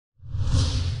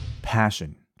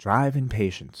passion, drive, and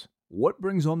patience. What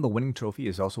brings home the winning trophy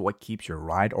is also what keeps your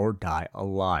ride or die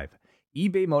alive.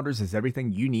 eBay Motors has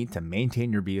everything you need to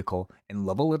maintain your vehicle and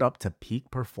level it up to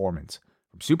peak performance.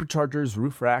 From superchargers,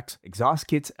 roof racks, exhaust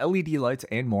kits, LED lights,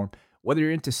 and more, whether you're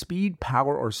into speed,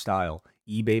 power, or style,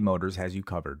 eBay Motors has you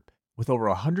covered. With over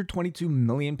 122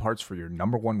 million parts for your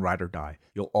number one ride or die,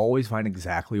 you'll always find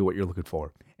exactly what you're looking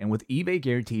for. And with eBay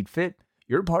Guaranteed Fit,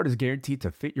 your part is guaranteed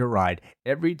to fit your ride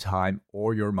every time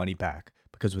or your money back.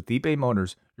 Because with eBay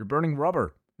Motors, you're burning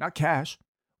rubber, not cash.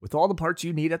 With all the parts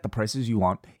you need at the prices you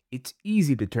want, it's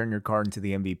easy to turn your car into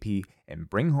the MVP and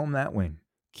bring home that win.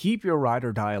 Keep your ride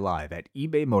or die alive at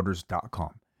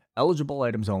ebaymotors.com. Eligible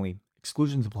items only.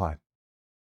 Exclusions apply.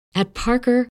 At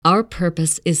Parker, our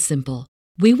purpose is simple.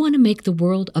 We want to make the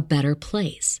world a better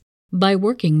place by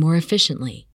working more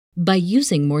efficiently, by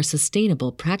using more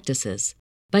sustainable practices,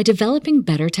 by developing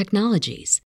better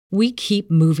technologies. We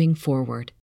keep moving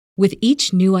forward. With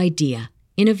each new idea,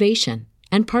 innovation,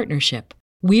 and partnership,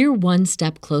 we're one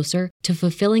step closer to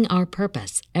fulfilling our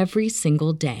purpose every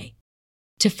single day.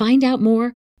 To find out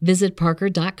more, visit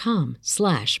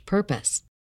parker.com/purpose.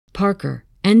 Parker,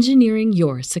 engineering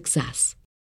your success.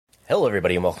 Hello,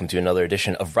 everybody, and welcome to another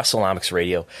edition of WrestleNomics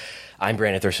Radio. I'm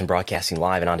Brandon Thurston, broadcasting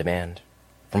live and on demand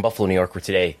from Buffalo, New York, where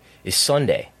today is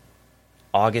Sunday,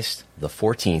 August the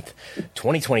 14th,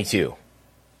 2022.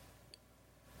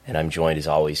 And I'm joined, as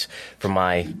always, from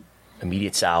my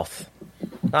immediate south.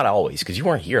 Not always, because you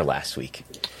weren't here last week.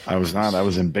 I was not. I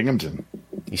was in Binghamton.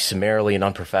 You summarily and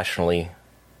unprofessionally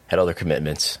had other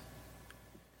commitments.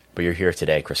 But you're here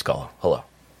today, Chris Gullo. Hello.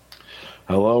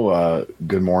 Hello.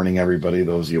 Good morning, everybody,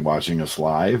 those of you watching us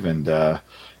live. And,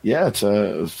 yeah, it's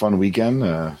a fun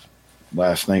weekend.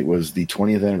 Last night was the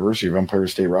 20th anniversary of Empire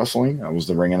State Wrestling. I was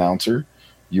the ring announcer.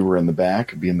 You were in the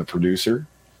back, being the producer.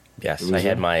 Yes, I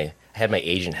had my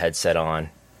agent headset on,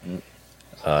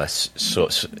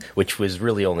 which was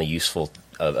really only useful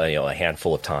a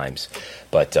handful of times.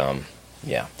 But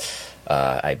yeah,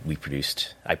 I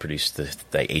produced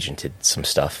the agent did some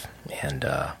stuff, and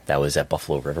that was at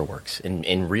Buffalo River Works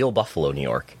in real Buffalo, New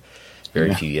York.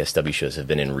 Very few ESW shows have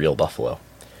been in real Buffalo,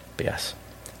 but yes,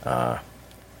 a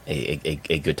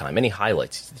good time. Any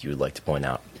highlights that you would like to point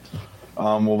out?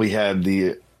 Well, we had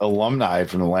the alumni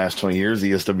from the last 20 years,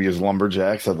 the ESW's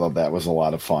Lumberjacks. I thought that was a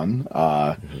lot of fun.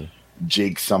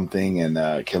 Jake Something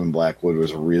and Kevin Blackwood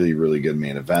was a really, really good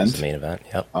main event. The main event,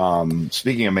 yep.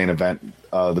 Speaking of main event,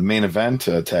 the main event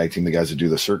tag team, the guys that do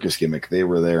the circus gimmick, they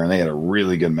were there, and they had a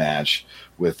really good match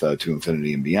with To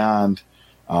Infinity and Beyond.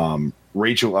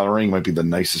 Rachel Ellering might be the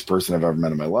nicest person I've ever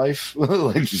met in my life.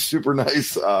 Like, she's super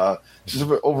nice. Just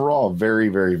overall, a very,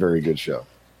 very, very good show.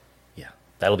 Yeah,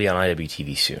 that'll be on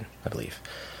IWTV soon, I believe.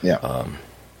 Yeah.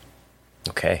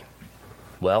 Okay.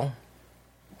 Well,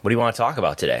 what do you want to talk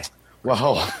about today?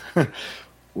 Well,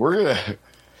 we're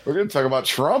gonna talk about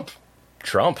Trump.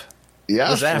 Trump? Yeah.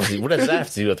 What does that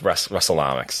have to do with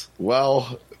WrestleNomics?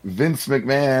 Well, Vince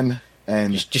McMahon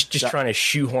and just trying to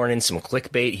shoehorn in some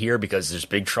clickbait here because there's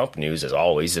big Trump news as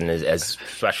always, and as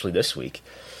especially this week.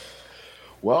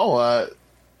 Well,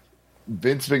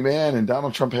 Vince McMahon and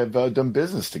Donald Trump have done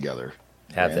business together.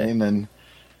 Have they? And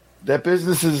that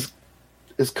business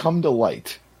has come to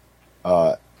light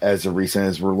as of recent,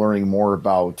 as we're learning more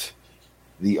about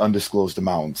the undisclosed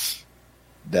amounts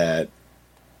that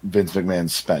Vince McMahon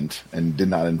spent and did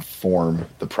not inform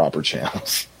the proper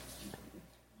channels.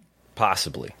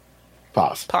 Possibly.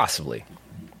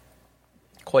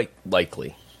 Quite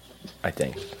likely, I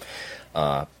think.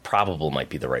 Probable might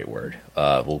be the right word.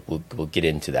 We'll get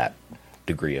into that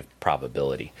degree of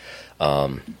probability.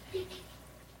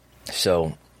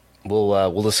 So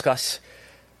we'll discuss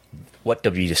what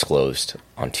WWE disclosed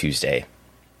on Tuesday,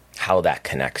 how that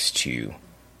connects to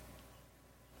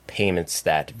payments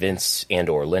that Vince and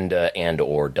or Linda and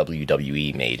or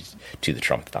WWE made to the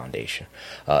Trump Foundation.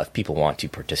 If people want to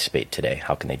participate today,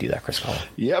 how can they do that, Chris Collins?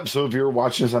 Yep, so if you're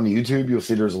watching this on YouTube, you'll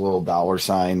see there's a little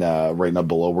 $sign right up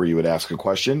below where you would ask a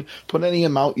question. Put any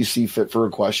amount you see fit for a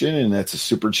question, and that's a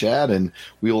super chat, and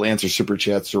we will answer super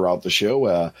chats throughout the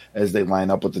show as they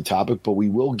line up with the topic, but we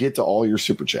will get to all your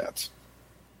super chats.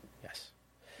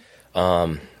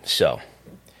 So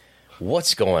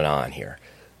what's going on here?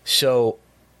 So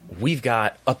we've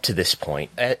got up to this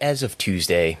point, as of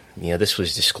Tuesday, this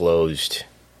was disclosed.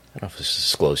 I don't know if this was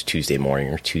disclosed Tuesday morning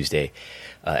or Tuesday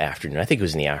afternoon. I think it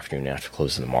was in the afternoon after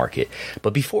closing the market.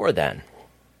 But before then,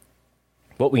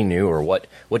 what we knew, or what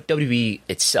WWE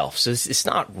itself, so it's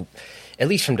not, at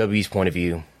least from WWE's point of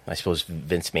view, I suppose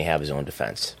Vince may have his own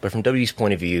defense, but from WWE's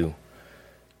point of view,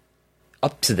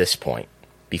 up to this point,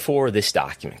 before this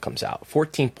document comes out,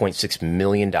 $14.6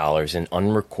 million in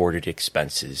unrecorded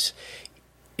expenses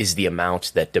is the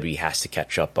amount that WWE has to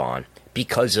catch up on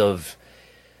because of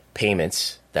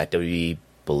payments that WWE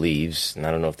believes, and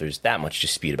I don't know if there's that much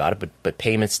dispute about it, but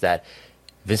payments that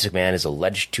Vince McMahon is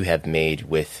alleged to have made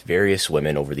with various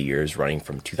women over the years running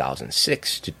from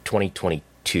 2006 to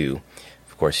 2022.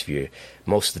 Of course,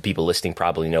 most of the people listening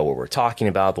probably know what we're talking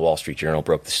about. The Wall Street Journal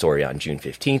broke the story on June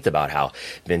 15th about how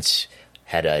Vince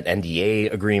had an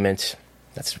NDA agreement.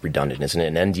 That's redundant, isn't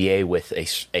it? An NDA with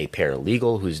a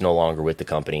paralegal who's no longer with the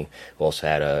company, who also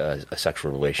had a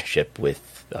sexual relationship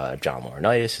with John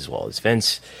Laurinaitis as well as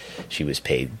Vince. She was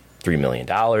paid $3 million,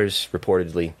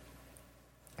 reportedly,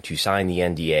 to sign the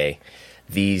NDA.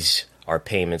 These are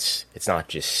payments. It's not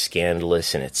just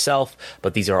scandalous in itself,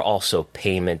 but these are also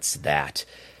payments that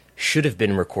should have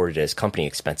been recorded as company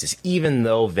expenses, even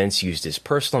though Vince used his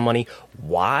personal money.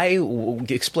 Why?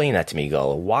 Explain that to me,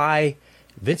 Gullah. Why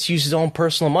Vince used his own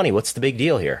personal money? What's the big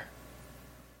deal here?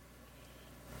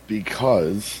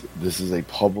 Because this is a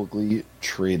publicly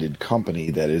traded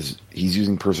company he's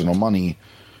using personal money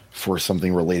for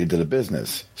something related to the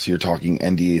business. So you're talking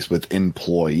NDAs with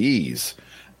employees.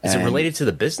 Is it related to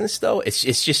the business, though?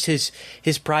 It's just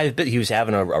his private bit. He was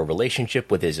having a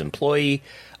relationship with his employee.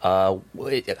 How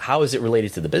is it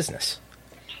related to the business?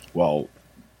 Well,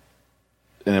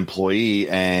 an employee,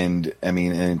 and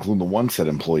including the one said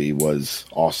employee, was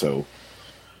also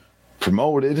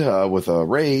promoted with a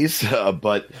raise.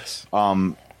 But yes.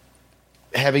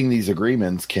 Having these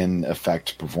agreements can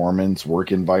affect performance,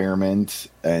 work environment,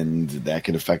 and that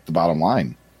could affect the bottom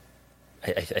line.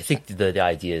 I think the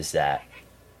idea is that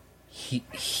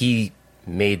he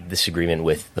made this agreement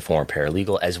with the former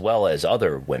paralegal as well as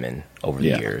other women over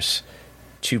the years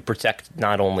to protect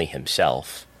not only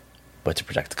himself, but to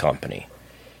protect the company,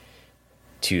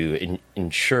 to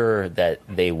ensure that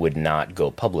they would not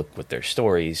go public with their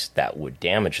stories that would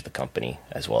damage the company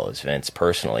as well as Vince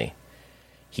personally.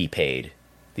 He paid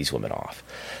these women off.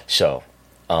 So,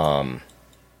 and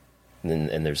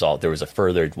there was a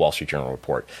further Wall Street Journal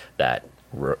report that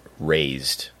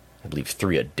raised, I believe,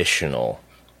 3 additional.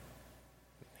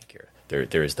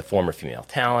 There is the former female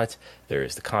talent, there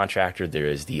is the contractor, there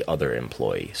is the other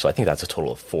employee. So I think that's a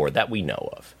total of 4 that we know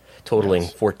of, totaling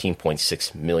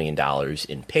 $14.6 million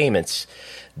in payments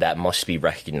that must be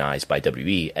recognized by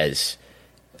WWE as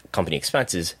company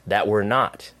expenses that were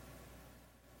not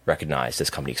recognized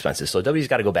as company expenses. So WWE's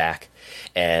got to go back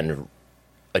and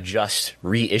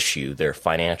reissue their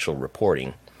financial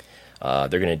reporting. They're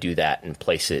going to do that and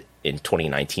place it in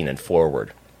 2019 and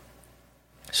forward.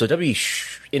 So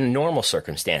WWE, in normal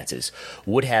circumstances,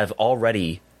 would have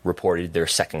already reported their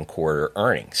second quarter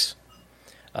earnings.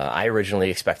 I originally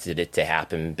expected it to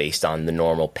happen based on the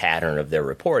normal pattern of their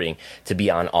reporting to be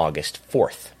on August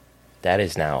 4th. That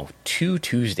is now 2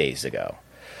 Thursdays ago,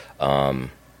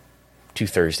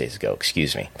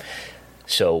 excuse me.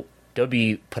 So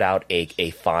WWE put out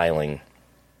a filing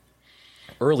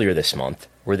earlier this month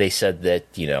where they said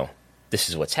that, this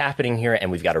is what's happening here,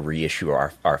 and we've got to reissue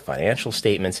our financial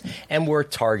statements, and we're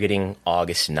targeting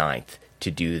August 9th to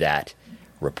do that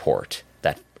report,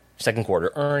 that second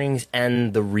quarter earnings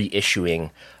and the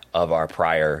reissuing of our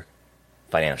prior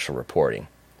financial reporting.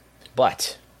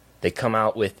 But they come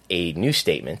out with a new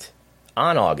statement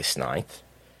on August 9th,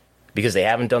 because they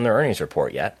haven't done their earnings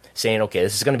report yet, saying, okay,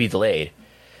 this is going to be delayed,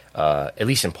 at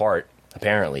least in part,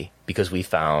 apparently, because we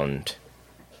found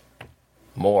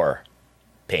more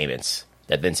payments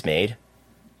that Vince made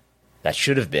that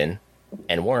should have been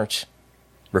and weren't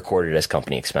recorded as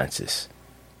company expenses.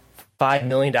 $5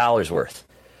 million worth.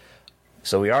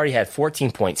 So we already had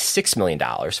 $14.6 million.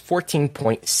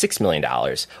 $14.6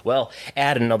 million. Well,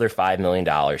 add another $5 million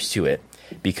to it,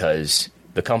 because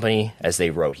the company, as they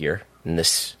wrote here in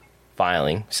this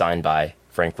filing signed by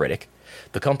Frank Riddick,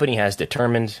 the company has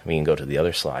determined, we can go to the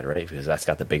other slide, right, because that's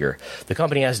got the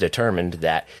company has determined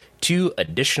that 2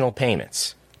 additional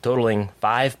payments totaling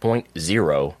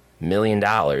 $5.0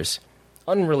 million,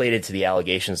 unrelated to the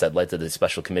allegations that led to the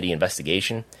special committee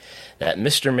investigation that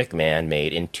Mr. McMahon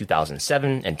made in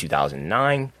 2007 and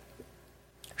 2009,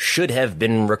 should have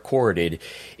been recorded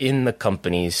in the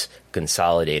company's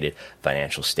consolidated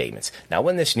financial statements. Now,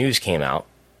 when this news came out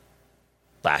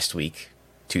last week,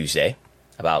 Tuesday,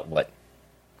 about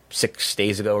 6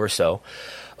 days ago or so,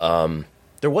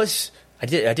 there was I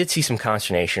did see some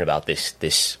consternation about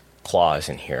this clause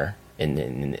in here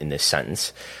in this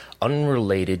sentence,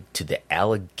 unrelated to the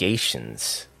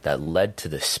allegations that led to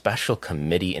the special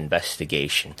committee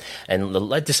investigation, and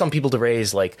led to some people to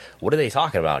raise, like, what are they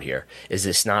talking about here? Is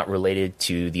this not related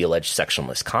to the alleged sexual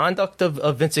misconduct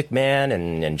of Vince McMahon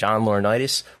and John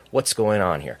Laurinaitis? What's going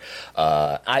on here?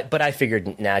 But I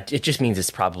figured, it just means it's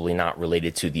probably not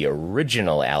related to the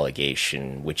original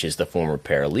allegation, which is the former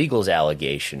paralegal's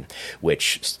allegation,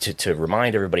 which, to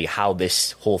remind everybody how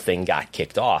this whole thing got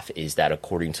kicked off, is that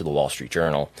according to the Wall Street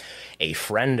Journal, a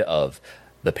friend of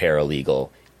the paralegal,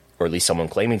 or at least someone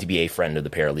claiming to be a friend of the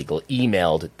paralegal,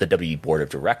 emailed the WWE Board of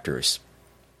Directors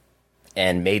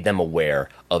and made them aware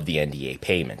of the NDA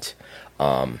payment.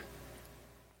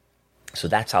 So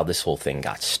that's how this whole thing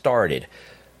got started.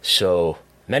 So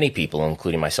many people,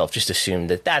 including myself, just assumed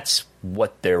that that's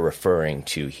what they're referring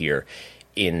to here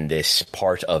in this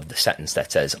part of the sentence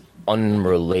that says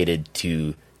unrelated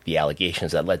to the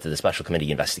allegations that led to the special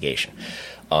committee investigation.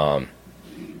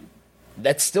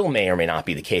 That still may or may not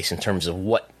be the case in terms of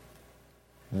what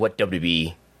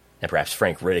WB and perhaps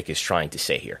Frank Riddick is trying to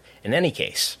say here. In any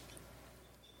case,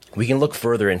 we can look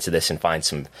further into this and find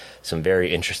some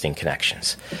very interesting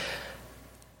connections.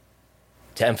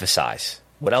 To emphasize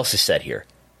what else is said here,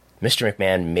 Mr.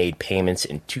 McMahon made payments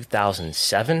in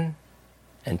 2007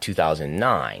 and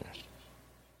 2009.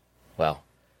 Well,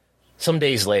 some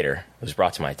days later, it was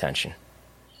brought to my attention,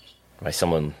 by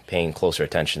someone paying closer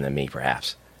attention than me,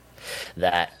 perhaps,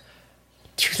 that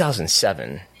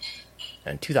 2007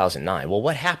 and 2009, well,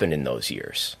 what happened in those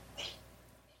years?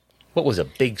 What was a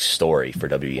big story for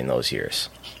WWE in those years?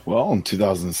 Well, in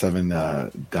 2007,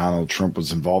 Donald Trump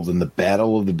was involved in the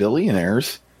Battle of the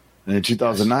Billionaires. And in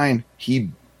 2009,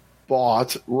 he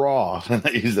bought Raw. And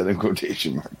I use that in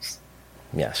quotation marks.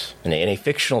 Yes. In a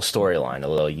fictional storyline,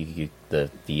 although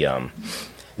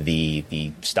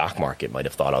the stock market might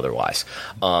have thought otherwise.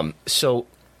 So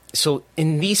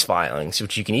in these filings,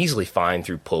 which you can easily find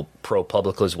through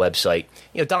ProPublica's website,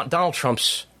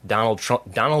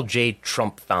 Donald J.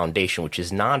 Trump Foundation, which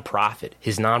is his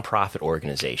nonprofit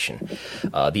organization,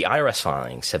 the IRS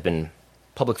filings have been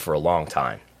public for a long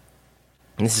time.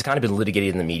 And this has kind of been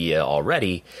litigated in the media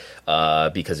already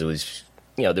because it was,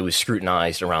 there was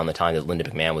scrutinized around the time that Linda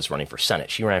McMahon was running for Senate.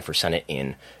 She ran for Senate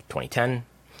in 2010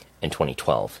 and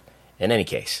 2012. In any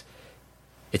case,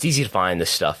 it's easy to find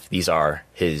this stuff. These are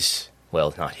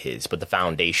not his, but the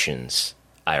foundation's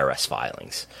IRS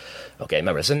filings. Okay,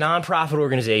 remember, it's a nonprofit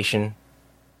organization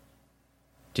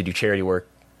to do charity work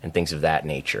and things of that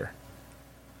nature,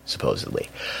 supposedly.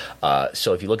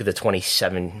 So if you look at the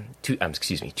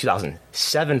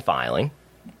 2007 filing,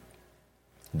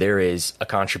 there is a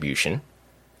contribution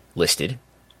listed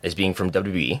as being from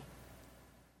WB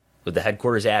with the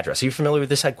headquarters address. Are you familiar with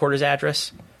this headquarters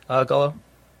address, Gullo?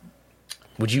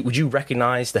 Would you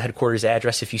recognize the headquarters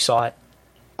address if you saw it?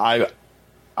 I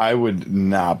would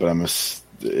not, but I'm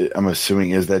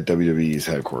assuming is that WWE's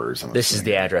headquarters. This is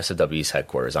the address of WWE's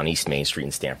headquarters on East Main Street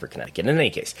in Stamford, Connecticut. In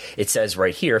any case, it says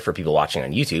right here for people watching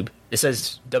on YouTube, it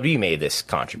says WWE made this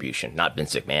contribution, not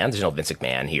Vince McMahon. There's no Vince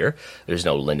McMahon here. There's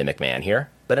no Linda McMahon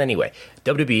here. But anyway,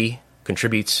 WWE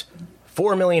contributes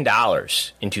 $4 million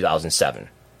in 2007.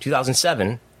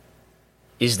 2007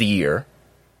 is the year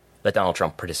that Donald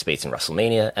Trump participates in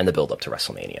WrestleMania and the build-up to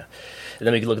WrestleMania. And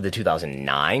then we can look at the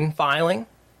 2009 filing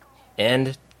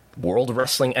and World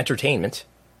Wrestling Entertainment.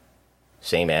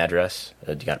 Same address.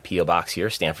 You got a P.O. box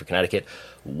here, Stamford, Connecticut.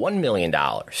 $1 million.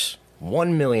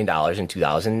 $1 million in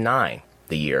 2009,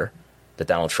 the year that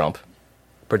Donald Trump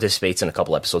participates in a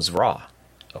couple episodes of Raw.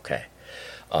 Okay.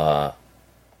 So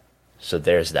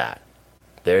there's that.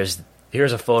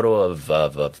 Here's a photo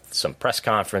of some press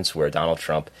conference where Donald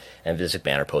Trump and Vince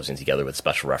McMahon are posing together with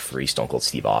special referee Stone Cold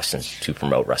Steve Austin to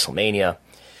promote WrestleMania.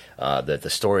 The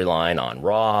storyline on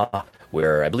Raw,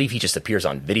 where I believe he just appears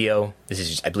on video. This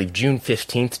is, I believe, June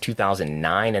 15th,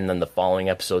 2009, and then the following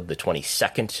episode, the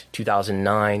 22nd,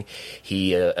 2009.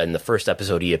 He, in the first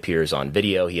episode, he appears on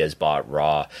video. He has bought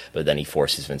Raw, but then he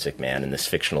forces Vince McMahon in this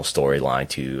fictional storyline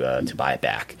to buy it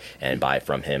back and buy it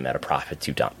from him at a profit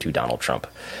to Donald Trump.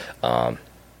 So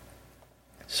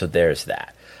there's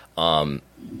that.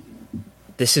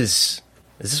 This is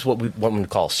what we would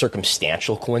call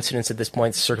circumstantial coincidence at this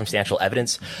point, circumstantial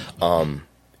evidence.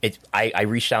 I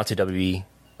reached out to WWE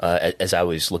as I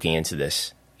was looking into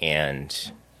this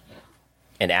and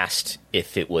asked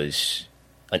if it was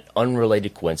an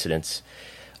unrelated coincidence.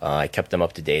 I kept them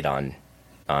up to date on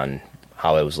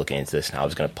how I was looking into this and how I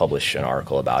was going to publish an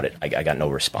article about it. I got no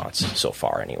response so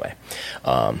far anyway.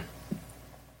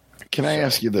 Can I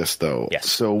ask you this, though? Yes.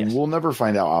 So yes. We'll never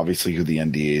find out, obviously, who the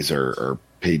NDAs are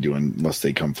paid to unless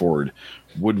they come forward.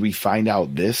 Would we find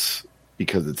out this?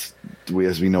 Because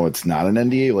as we know, it's not an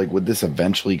NDA. Like, would this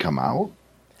eventually come out?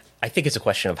 I think it's a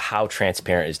question of how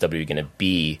transparent is WWE going to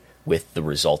be with the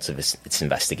results of its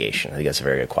investigation. I think that's a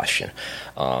very good question.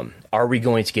 Are we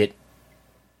going to get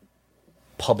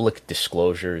public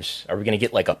disclosures? Are we going to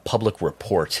get like a public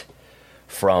report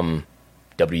from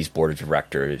WWE's board of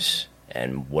directors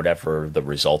and whatever the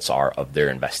results are of their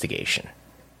investigation?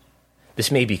 This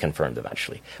may be confirmed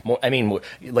eventually. I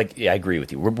agree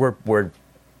with you. We're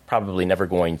probably never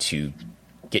going to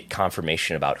get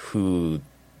confirmation about who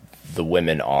the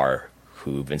women are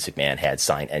who Vince McMahon had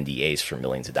signed NDAs for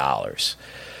millions of dollars.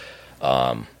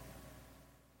 But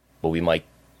we might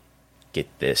get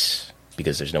this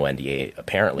because there's no NDA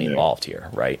apparently involved here,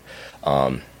 right?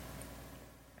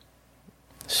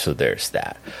 So there's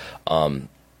that.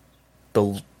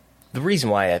 The reason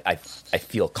why I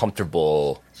feel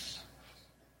comfortable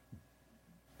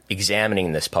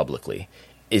examining this publicly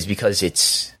is because it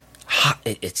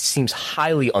seems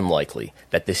highly unlikely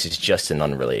that this is just an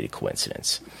unrelated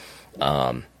coincidence.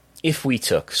 If we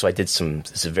took, so I did this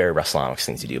is a very WrestleNomics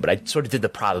thing to do, but I sort of did the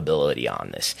probability on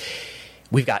this.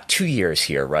 We've got 2 years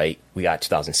here, right? We got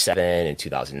 2007 and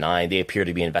 2009. They appear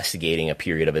to be investigating a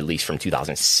period of at least from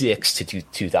 2006 to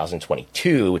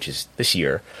 2022, which is this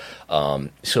year. So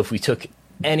if we took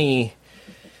any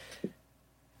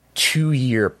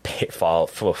 2-year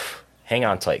hang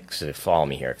on tight, so follow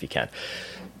me here if you can.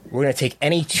 We're going to take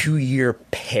any 2-year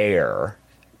pair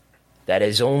that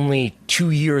is only 2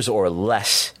 years or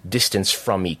less distance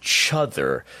from each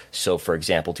other. So, for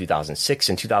example, 2006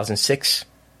 and 2006,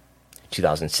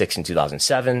 2006 and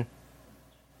 2007,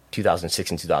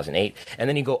 2006 and 2008, and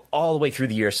then you go all the way through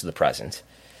the years to the present,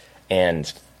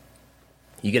 and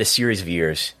you get a series of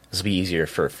years. This will be easier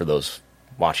for those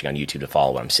watching on YouTube to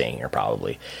follow what I'm saying here,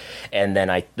 probably. And then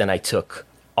I took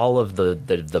all of the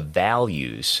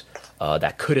values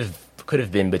that could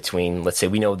have been between, let's say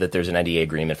we know that there's an NDA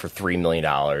agreement for $3 million.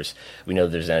 We know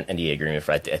there's an NDA agreement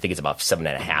for, I think it's about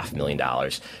 $7.5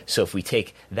 million. So if we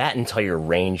take that entire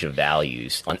range of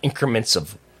values on increments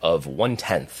of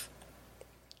 1/10,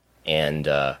 and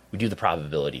we do the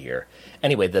probability here.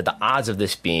 Anyway, the odds of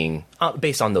this being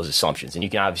based on those assumptions, and you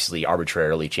can obviously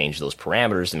arbitrarily change those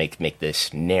parameters to make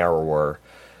this narrower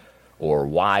or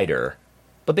wider,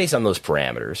 but based on those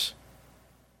parameters,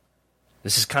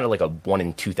 this is kind of like a 1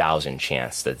 in 2,000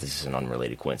 chance that this is an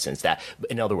unrelated coincidence. That,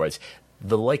 in other words,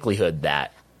 the likelihood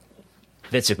that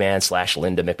Vince McMahon /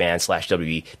 Linda McMahon /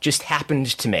 WWE just happened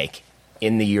to make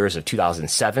in the years of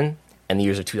 2007 and the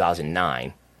years of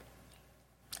 2009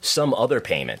 some other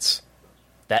payments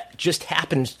that just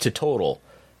happened to total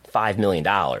 $5 million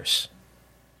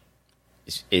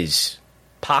is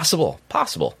possible.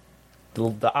 Possible.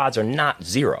 The odds are not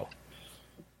zero.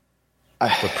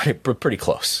 We're pretty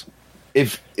close.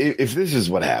 If this is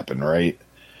what happened, right?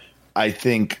 I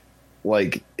think,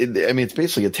 it's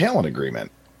basically a talent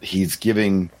agreement. He's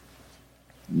giving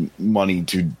money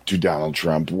to Donald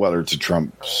Trump, whether to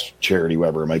Trump's charity,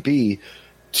 whatever it might be,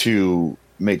 to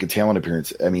make a talent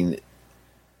appearance. I mean,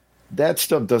 that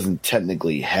stuff doesn't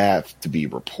technically have to be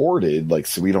reported.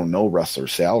 So we don't know wrestler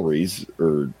salaries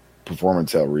or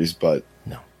performance salaries, but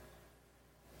no.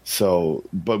 So,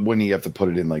 but when you have to put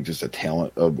it in just a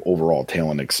talent of overall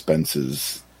talent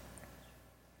expenses,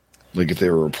 if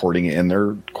they were reporting it in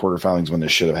their quarter filings when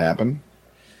this should have happened.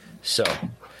 So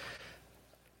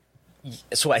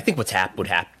I think what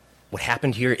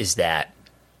happened here is that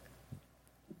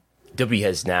WWE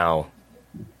has now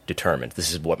determined,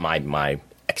 this is what my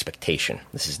expectation.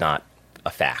 This is not a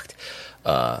fact,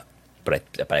 but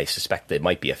I suspect that it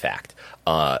might be a fact.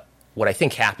 What I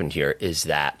think happened here is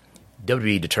that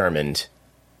WWE determined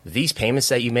these payments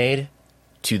that you made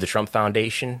to the Trump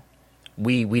Foundation,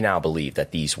 we now believe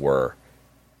that these were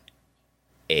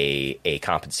a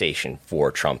compensation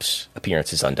for Trump's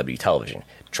appearances on W television.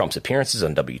 Trump's appearances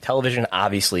on W television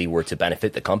obviously were to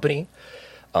benefit the company.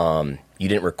 You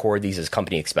didn't record these as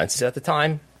company expenses at the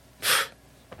time.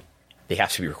 They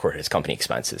have to be recorded as company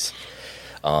expenses.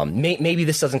 Maybe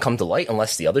this doesn't come to light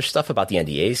unless the other stuff about the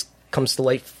NDAs comes to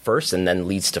light first and then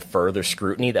leads to further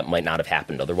scrutiny that might not have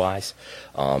happened otherwise.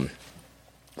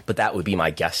 But that would be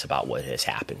my guess about what has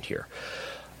happened here.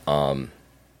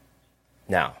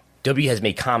 Now, W has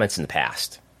made comments in the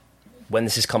past when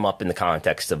this has come up in the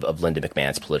context of Linda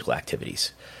McMahon's political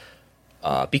activities.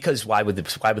 Because why would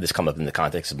this come up in the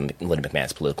context of Linda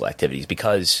McMahon's political activities?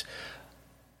 Because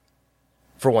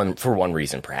for one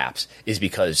reason, perhaps, is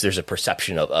because there's a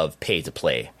perception of pay to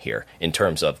play here in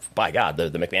terms of, by God, the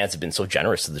McMahons have been so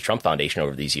generous to the Trump Foundation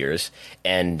over these years,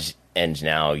 and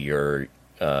now you're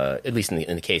at least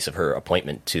in the case of her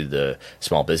appointment to the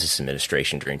Small Business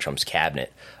Administration during Trump's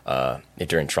cabinet,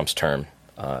 during Trump's term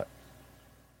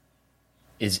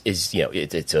is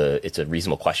it's a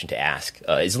reasonable question to ask.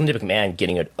 Is Linda McMahon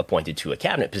getting appointed to a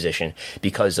cabinet position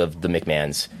because of the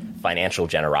McMahon's financial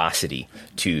generosity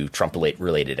to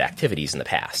Trump-related activities in the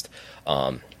past?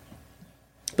 But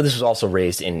this was also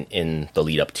raised in the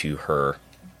lead up to her,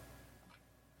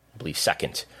 I believe,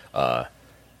 second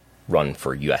run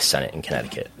for U.S. Senate in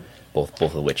Connecticut, both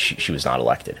of which she was not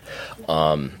elected.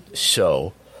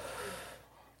 So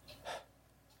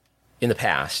in the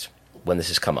past, when this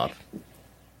has come up,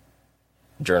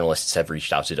 journalists have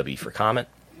reached out to W for comment,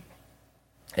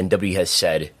 and W has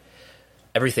said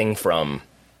everything from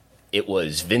it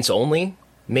was Vince only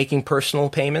making personal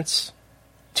payments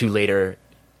to later,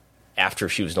 after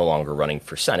she was no longer running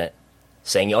for Senate,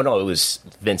 saying, oh no, it was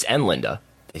Vince and Linda.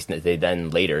 They then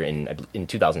later in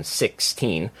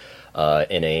 2016, in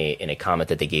a comment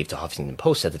that they gave to Huffington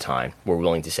Post at the time, were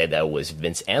willing to say that it was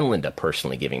Vince and Linda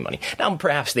personally giving money. Now,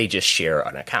 perhaps they just share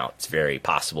an account. It's very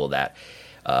possible that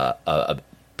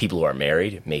people who are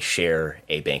married may share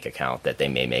a bank account that they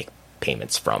may make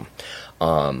payments from.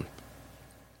 And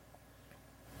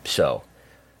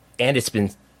it's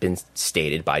been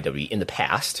stated by WE in the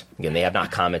past. Again, they have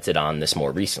not commented on this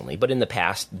more recently, but in the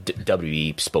past,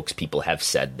 WE spokespeople have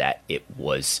said that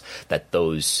that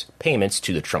those payments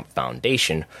to the Trump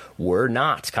Foundation were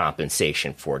not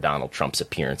compensation for Donald Trump's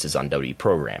appearances on WE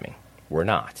programming. Were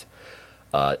not.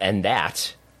 And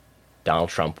that Donald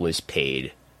Trump was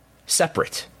paid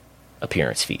separate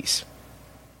appearance fees.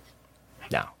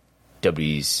 Now,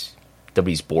 WE's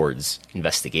board's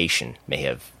investigation may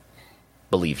have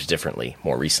believed differently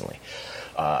more recently.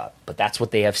 But that's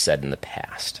what they have said in the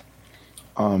past.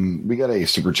 We got a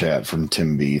super chat from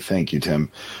Tim B. Thank you,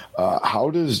 Tim. How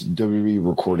does WWE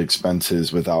record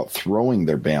expenses without throwing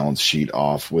their balance sheet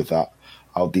off without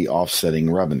the offsetting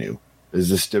revenue? Is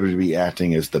this WWE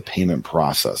acting as the payment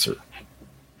processor?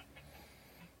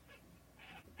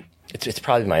 It's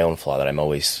probably my own flaw that I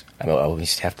always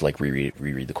have to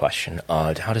reread the question.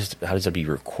 How does WWE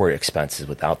record expenses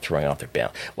without throwing off their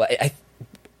balance? Well,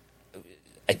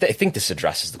 I think this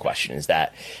addresses the question. Is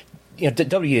that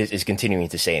W is continuing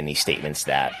to say in these statements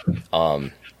that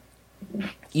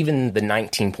even the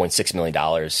 $19.6 million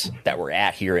that we're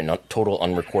at here in total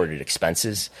unrecorded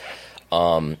expenses,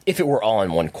 if it were all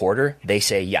in one quarter, they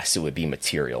say yes, it would be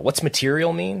material. What's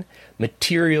material mean?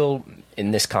 Material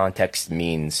in this context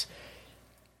means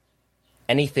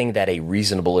anything that a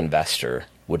reasonable investor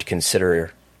would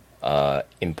consider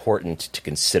important to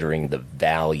considering the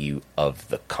value of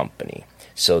the company.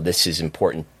 So this is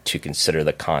important to consider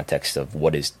the context of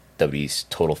what is WWE's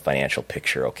total financial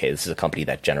picture. Okay, this is a company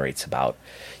that generates about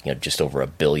just over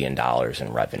 $1 billion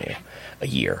in revenue a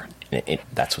year.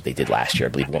 That's what they did last year.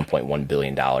 I believe $1.1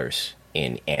 billion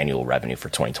in annual revenue for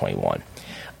 2021.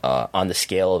 On the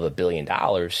scale of $1 billion,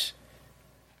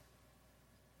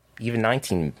 even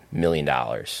 $19 million,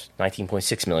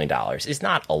 $19.6 million is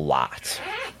not a lot,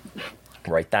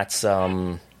 right? That's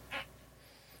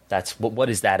what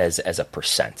is that as a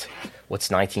percent? What's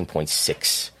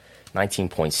 19.6?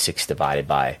 19.6 divided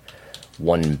by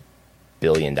 $1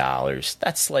 billion.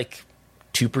 That's like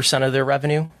 2% of their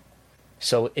revenue.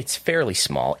 So it's fairly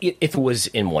small. If it was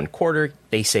in one quarter,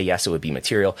 they say yes, it would be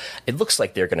material. It looks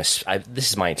like they're going to, this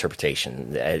is my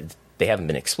interpretation. They haven't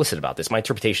been explicit about this. My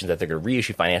interpretation is that they're going to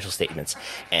reissue financial statements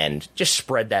and just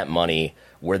spread that money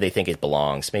where they think it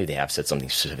belongs. Maybe they have said something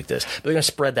specific to this, but they're going to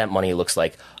spread that money, it looks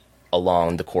like,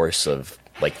 along the course of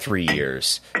like 3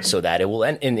 years, so that it will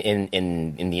in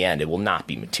the end it will not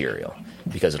be material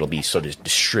because it'll be sort of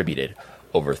distributed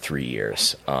over 3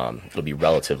 years. It'll be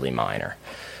relatively minor.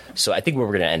 So I think what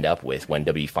we're going to end up with when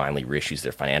WWE finally reissues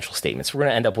their financial statements, we're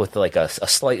going to end up with like a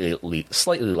slightly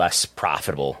less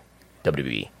profitable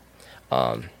WWE,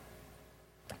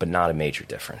 but not a major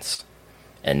difference,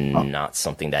 and not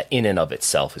something that in and of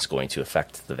itself is going to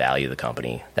affect the value of the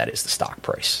company, that is the stock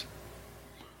price.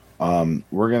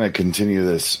 We're going to continue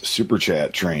this super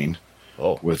chat train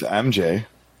with MJ.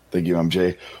 Thank you,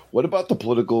 MJ. What about the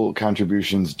political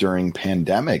contributions during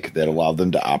pandemic that allowed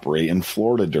them to operate in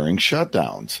Florida during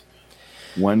shutdowns?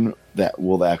 When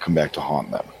will that come back to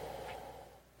haunt them?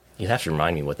 You'd have to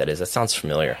remind me what that is. That sounds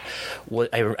familiar.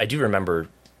 I do remember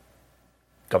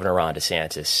Governor Ron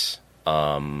DeSantis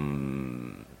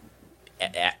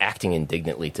acting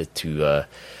indignantly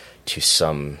to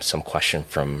some question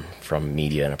from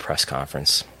media in a press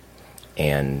conference,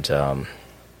 and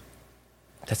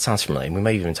that sounds familiar. We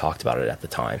might have even talked about it at the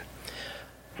time,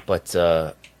 but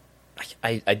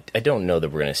I don't know that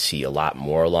we're going to see a lot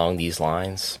more along these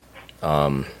lines.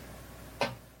 But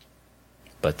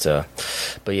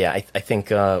yeah, I think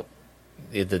the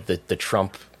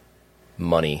Trump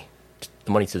money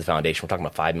the money to the foundation, we're talking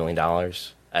about $5 million.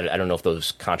 I don't know if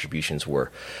those contributions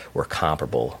were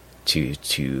comparable to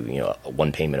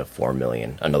one payment of $4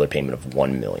 million, another payment of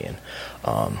 $1 million.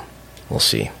 We'll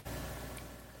see.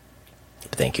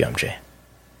 But thank you, MJ.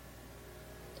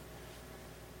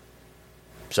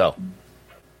 So,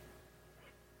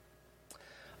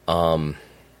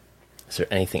 is there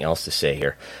anything else to say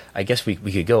here? I guess we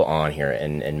could go on here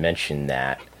and mention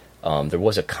that there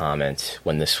was a comment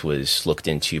when this was looked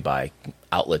into by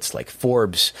outlets like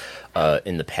Forbes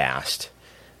in the past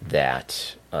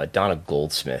that Donna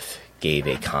Goldsmith gave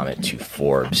a comment to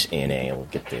Forbes we'll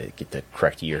get the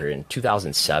correct year here, in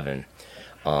 2007.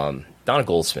 Donna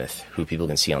Goldsmith, who people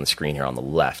can see on the screen here on the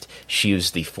left, she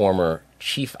was the former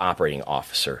chief operating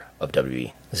officer of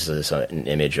WWE. This is an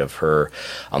image of her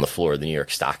on the floor of the New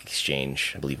York Stock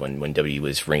Exchange, I believe, when WWE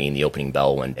was ringing the opening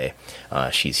bell one day.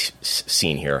 She's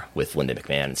seen here with Linda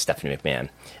McMahon and Stephanie McMahon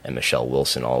and Michelle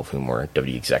Wilson, all of whom were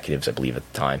WWE executives, I believe,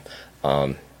 at the time.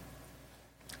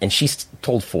 And she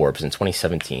told Forbes in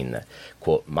 2017 that,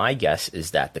 quote, "My guess is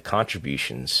that the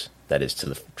contributions, that is to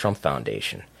the Trump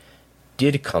Foundation,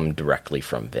 did come directly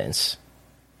from Vince.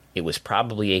 It was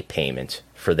probably a payment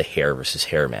for the hair versus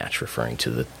hair match," referring to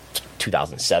the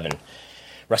 2007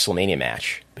 WrestleMania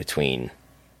match between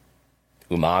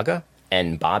Umaga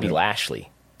and Bobby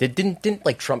Lashley. Didn't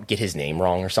like Trump get his name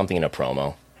wrong or something in a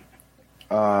promo?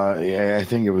 Yeah, I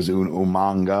think it was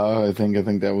Umanga. I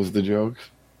think that was the joke.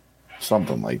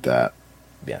 Something like that.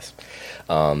 Yes.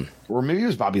 Or maybe it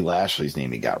was Bobby Lashley's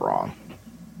name he got wrong.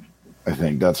 I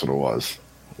think that's what it was.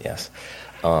 Yes.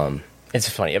 It's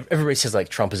funny. Everybody says like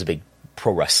Trump is a big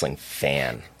pro wrestling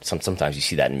fan. Sometimes you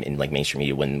see that in like mainstream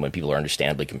media when people are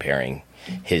understandably comparing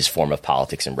his form of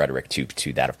politics and rhetoric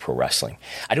to that of pro wrestling.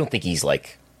 I don't think he's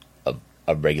like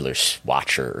a regular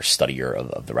watcher or studier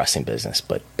of the wrestling business,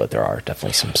 but there are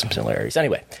definitely some similarities.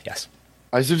 Anyway, yes.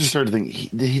 I just started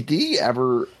thinking, did he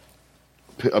ever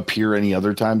appear any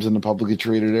other times in the publicly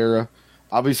traded era?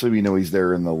 Obviously, we know he's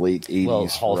there in the late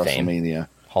 80s Hall for of Fame. WrestleMania.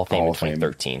 Hall of Fame in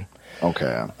 2013.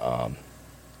 Okay.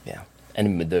 Yeah.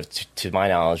 And to my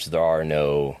knowledge, there are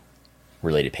no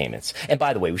related payments. And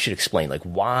by the way, we should explain, like,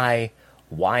 why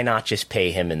not just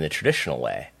pay him in the traditional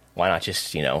way? Why not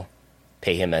just,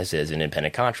 pay him as an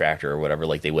independent contractor or whatever,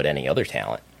 like they would any other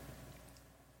talent?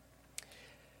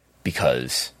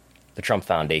 Because the Trump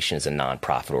Foundation is a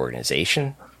nonprofit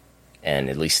organization, and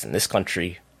at least in this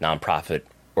country, nonprofit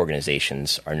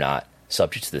organizations are not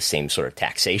subject to the same sort of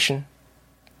tax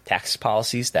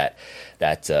policies that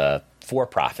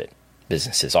for-profit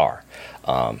businesses are.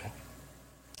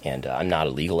 And I'm not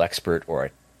a legal expert or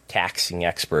a taxing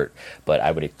expert, but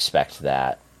I would expect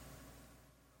that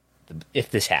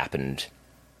if this happened,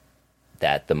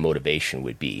 that the motivation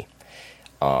would be,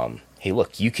 hey,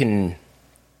 look,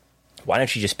 why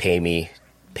don't you just pay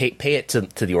it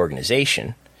to the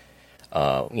organization,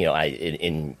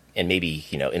 and maybe,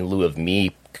 in lieu of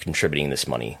me contributing this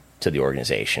money to the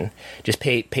organization, just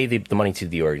pay the money to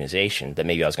the organization that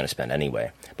maybe I was going to spend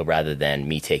anyway. But rather than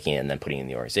me taking it and then putting it in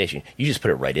the organization, you just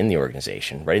put it right in the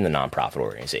organization, right in the nonprofit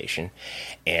organization.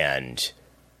 And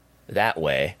that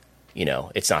way,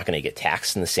 it's not going to get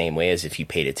taxed in the same way as if you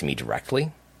paid it to me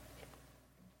directly.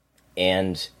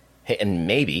 And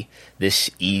maybe this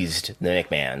eased the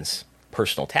McMahons'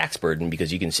 personal tax burden,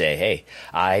 because you can say, hey,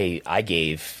 I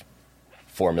gave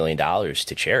 $4 million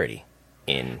to charity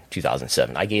in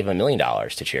 2007. I gave $1 million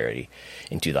to charity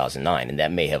in 2009, and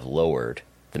that may have lowered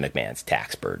the McMahon's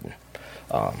tax burden.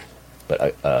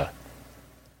 But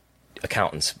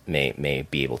accountants may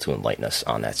be able to enlighten us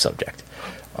on that subject.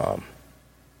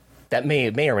 That may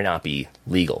or may not be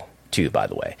legal too, by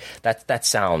the way. That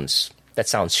sounds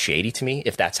shady to me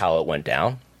if that's how it went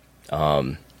down.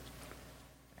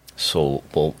 So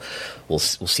we'll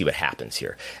see what happens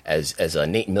here. As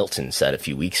Nate Milton said a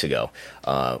few weeks ago,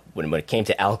 when it came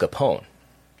to Al Capone,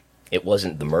 it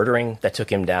wasn't the murdering that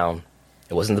took him down.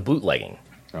 It wasn't the bootlegging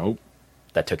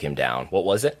that took him down. What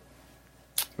was it?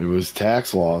 It was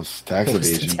tax laws, tax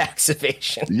evasion. Tax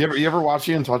evasion. You ever watch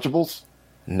The Untouchables?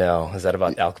 No. Is that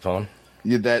about Al Capone?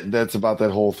 Yeah, that's about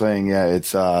that whole thing. Yeah,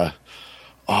 it's I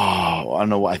don't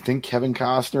know. I think Kevin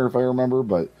Costner, if I remember,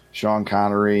 but Sean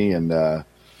Connery, and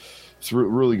it's a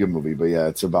really good movie. But yeah,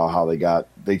 it's about how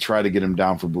they tried to get him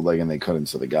down for bootlegging, and they couldn't,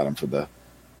 so they got him for the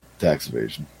tax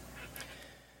evasion.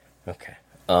 Okay.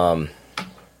 All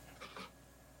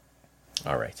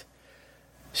right.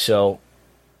 So,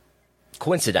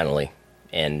 coincidentally,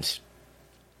 and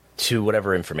to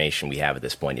whatever information we have at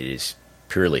this point, it is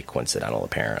purely coincidental,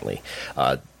 apparently.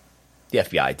 The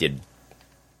FBI did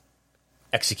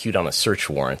execute on a search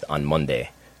warrant on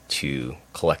Monday to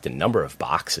collect a number of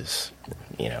boxes,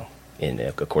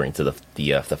 according to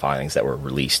the filings that were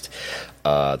released,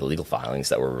 the legal filings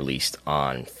that were released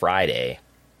on Friday,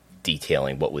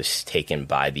 detailing what was taken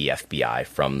by the FBI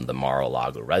from the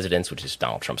Mar-a-Lago residence, which is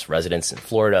Donald Trump's residence in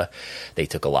Florida. They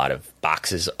took a lot of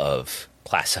boxes of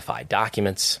classified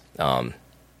documents.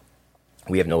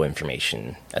 We have no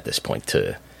information at this point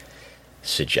to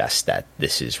suggest that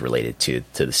this is related to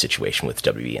the situation with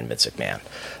WB and Vince McMahon.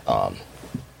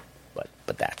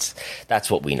 But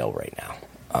that's what we know right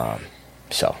now.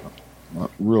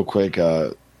 Real quick,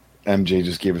 MJ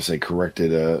just gave us a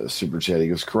corrected super chat. He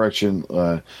goes, correction,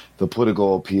 the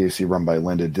political PAC run by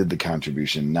Linda did the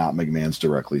contribution, not McMahon's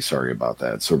directly. Sorry about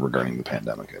that. So regarding the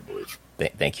pandemic, I believe.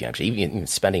 Thank you, MJ. Even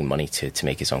spending money to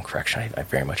make his own correction, I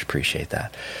very much appreciate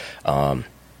that.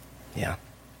 Yeah.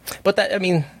 But that, I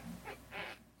mean,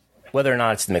 whether or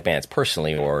not it's the McMahons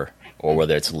personally or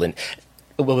whether it's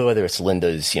whether it's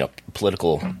Linda's,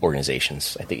 political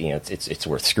organizations, I think, it's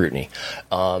worth scrutiny.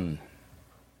 I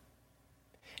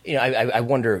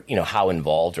wonder, how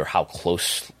involved or how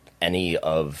close any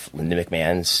of Linda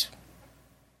McMahon's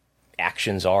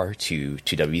actions are to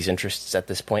WWE's interests at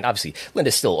this point. Obviously, Linda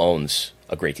still owns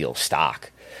a great deal of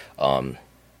stock.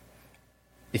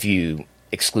 If you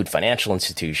exclude financial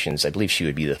institutions, I believe she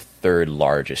would be the third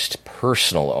largest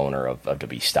personal owner of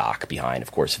WWE stock, behind,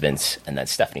 of course, Vince and then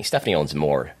Stephanie. Stephanie owns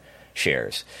more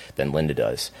shares than Linda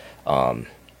does. Although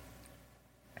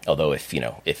if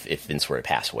Vince were to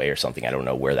pass away or something, I don't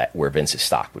know where Vince's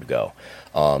stock would go.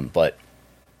 But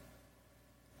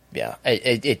yeah,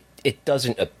 it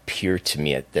doesn't appear to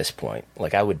me at this point.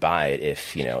 Like, I would buy it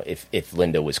if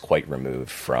Linda was quite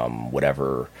removed from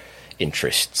whatever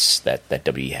interests that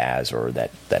WWE has or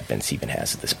that Vince even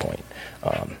has at this point.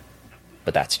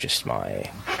 But that's just my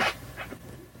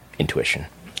intuition.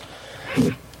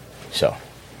 So,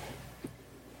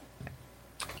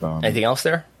 anything else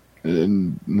there?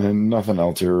 Nothing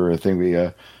else here. I think we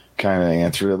kind of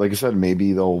answered it. Like I said,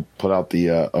 maybe they'll put out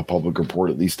a public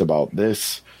report at least about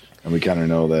this, and we kind of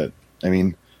know that. I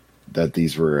mean, that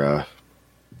these were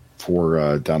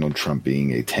for Donald Trump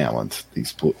being a talent.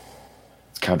 These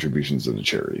contributions to the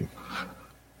charity.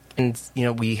 And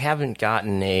we haven't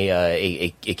gotten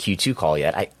a Q2 call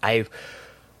yet. I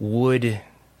would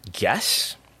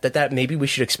guess that maybe we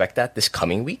should expect that this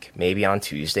coming week, maybe on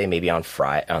Tuesday, maybe on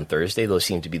Thursday. Those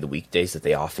seem to be the weekdays that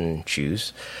they often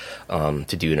choose to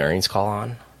do an earnings call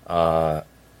on.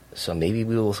 So maybe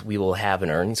we will have an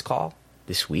earnings call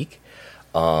this week.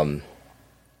 I've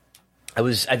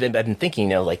been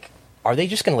thinking, are they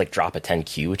just going to drop a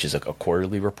 10Q, which is a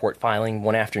quarterly report filing,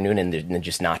 one afternoon and then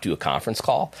just not do a conference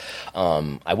call?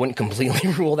 I wouldn't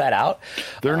completely rule that out.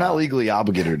 They're not legally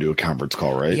obligated to do a conference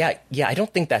call, right? Yeah. I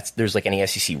don't think there's any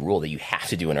SEC rule that you have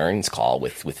to do an earnings call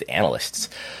with analysts.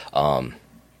 But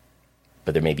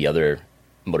there may be other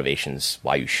motivations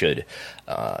why you should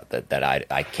that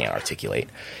I can't articulate.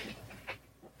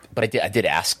 But I did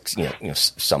ask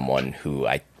someone who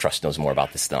I trust knows more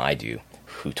about this than I do,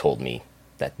 who told me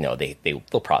that no,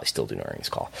 they'll probably still do an earnings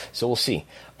call. So we'll see.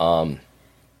 I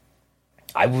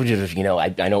would have,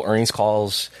 I know earnings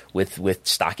calls with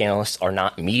stock analysts are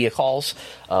not media calls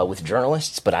with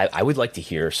journalists, but I would like to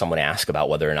hear someone ask about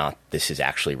whether or not this is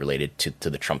actually related to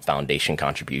the Trump Foundation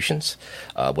contributions,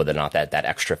 whether or not that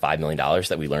extra $5 million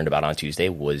that we learned about on Tuesday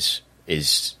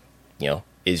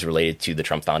is related to the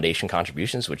Trump Foundation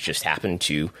contributions, which just happened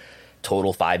to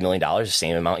total $5 million, the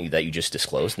same amount that you just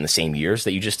disclosed in the same years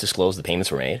that you just disclosed the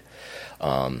payments were made.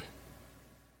 I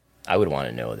would want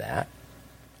to know that.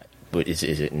 But is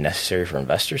it necessary for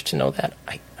investors to know that?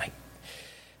 I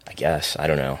guess. I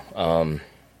don't know.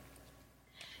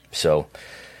 So,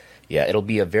 yeah, it'll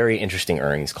be a very interesting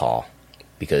earnings call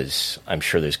because I'm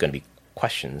sure there's going to be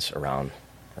questions around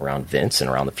Vince and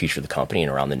around the future of the company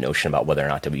and around the notion about whether or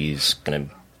not WWE is going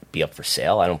to be up for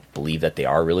sale. I don't believe that they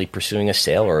are really pursuing a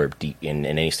sale or in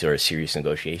any sort of serious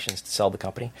negotiations to sell the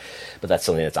company. But that's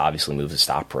something that's obviously moved the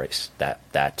stock price,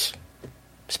 that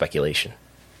speculation.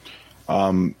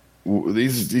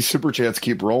 These super chats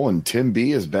keep rolling. Tim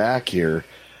B is back here,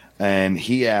 and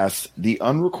he asks, the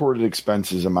unrecorded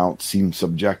expenses amount seems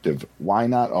subjective. Why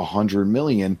not $100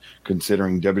 million,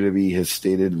 considering WWE has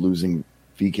stated losing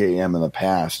VKM in the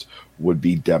past would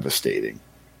be devastating?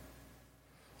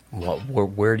 Well,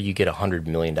 where do you get $100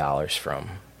 million from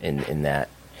in that?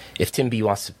 If Tim B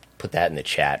wants to put that in the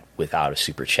chat without a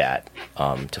super chat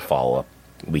to follow up,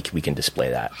 we can display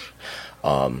that.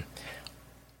 Why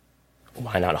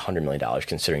not $100 million,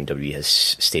 considering WWE has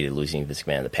stated losing Vince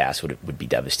McMahon in the past would be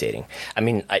devastating? I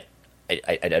mean, I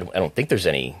don't think there's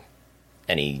any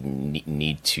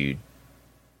need to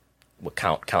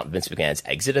count Vince McMahon's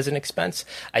exit as an expense.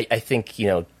 I think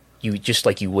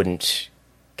you wouldn't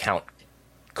count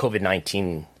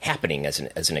COVID-19 happening as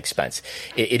an expense.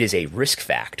 It is a risk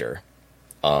factor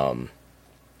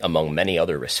among many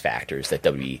other risk factors that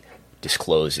WWE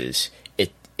discloses.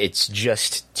 It's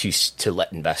just to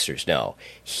let investors know,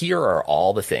 here are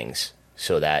all the things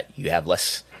so that you have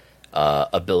less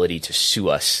ability to sue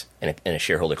us in a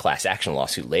shareholder class action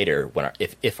lawsuit later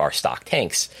if our stock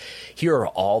tanks. Here are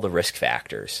all the risk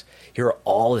factors. Here are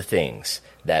all the things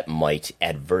that might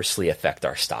adversely affect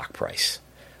our stock price.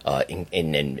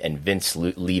 And Vince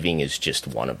leaving is just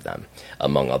one of them,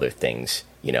 among other things.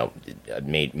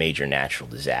 Major natural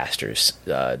disasters.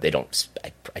 I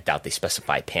doubt they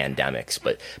specify pandemics,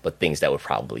 but things that would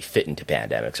probably fit into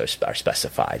pandemics are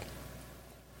specified.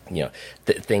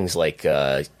 Things like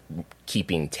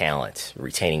keeping talent,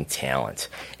 retaining talent,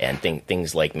 and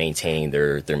things like maintaining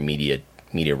their media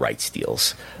rights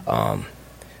deals.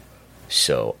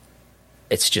 So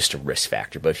it's just a risk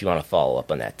factor. But if you want to follow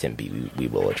up on that, Tim B, we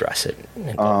will address it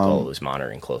and follow those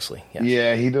monitoring closely. Yes.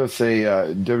 Yeah, he does say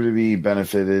WWE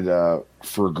benefited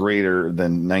for greater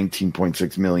than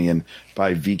 $19.6 million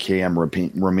by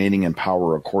VKM remaining in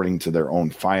power according to their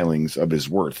own filings of his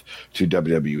worth to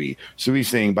WWE. So he's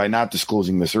saying by not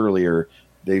disclosing this earlier,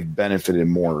 they've benefited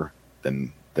more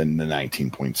than the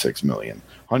 $19.6 million.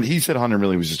 He said $100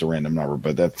 million was just a random number,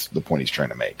 but that's the point he's trying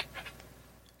to make.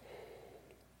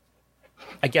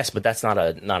 I guess, but that's not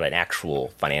an actual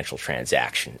financial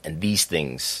transaction, and these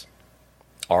things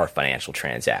are financial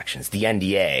transactions. The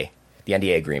NDA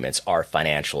agreements are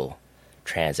financial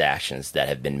transactions that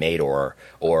have been made or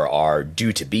are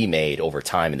due to be made over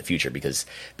time in the future because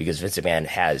Vince McMahon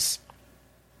has,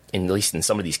 at least in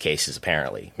some of these cases,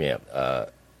 apparently,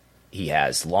 he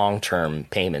has long-term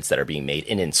payments that are being made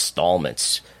in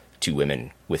installments to women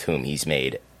with whom he's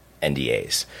made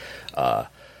NDAs.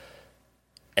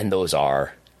 And those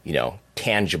are,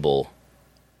 tangible,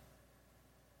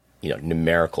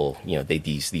 numerical,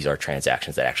 these are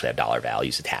transactions that actually have dollar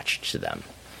values attached to them.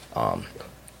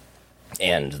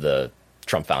 And the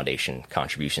Trump Foundation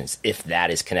contributions, if that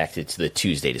is connected to the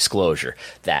Tuesday disclosure,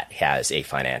 that has a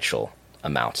financial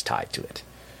amount tied to it.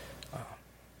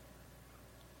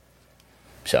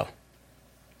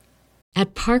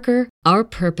 At Parker, our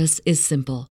purpose is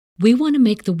simple. We want to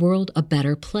make the world a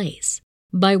better place.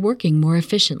 By working more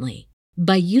efficiently,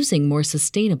 by using more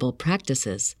sustainable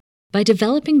practices, by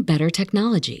developing better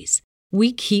technologies,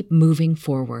 we keep moving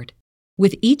forward.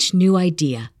 With each new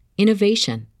idea,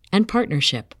 innovation, and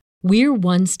partnership, we're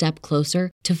one step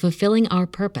closer to fulfilling our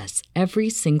purpose every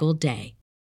single day.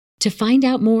 To find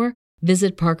out more,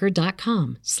 visit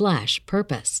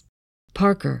parker.com/purpose.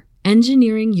 Parker,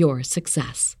 engineering your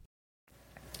success.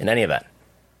 In any event,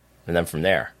 and then from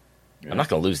there, I'm not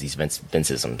going to lose these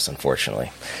Vinceisms,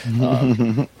 unfortunately.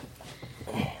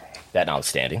 That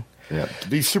notwithstanding. Yeah.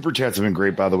 These super chats have been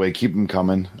great, by the way. Keep them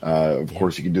coming. Of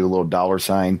course, you can do a little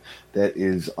 $sign that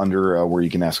is under where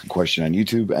you can ask a question on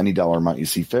YouTube. Any dollar amount you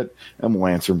see fit, and we'll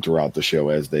answer them throughout the show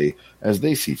as they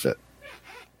see fit.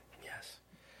 Yes.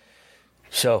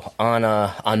 So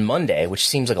on Monday, which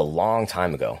seems like a long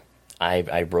time ago,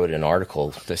 I wrote an article,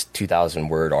 this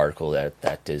 2,000-word article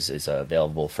that is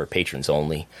available for patrons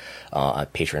only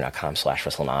at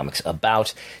patreon.com/WrestleNomics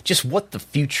about just what the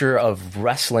future of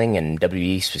wrestling and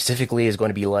WWE specifically is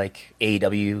going to be like.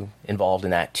 AEW involved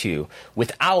in that too.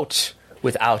 Without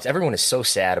everyone is so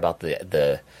sad about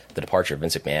the departure of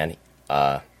Vince McMahon.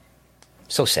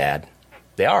 So sad.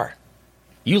 They are.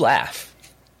 You laugh,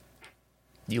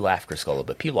 Chris Gullo,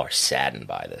 but people are saddened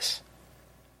by this.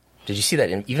 Did you see that?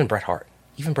 Even Bret Hart,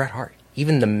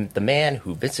 even the man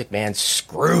who Vince McMahon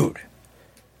screwed,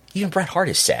 even Bret Hart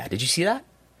is sad. Did you see that?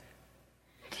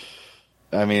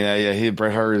 I mean,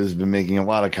 Bret Hart has been making a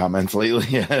lot of comments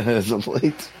lately as of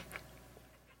late.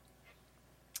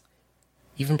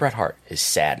 Even Bret Hart is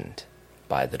saddened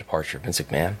by the departure of Vince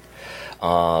McMahon.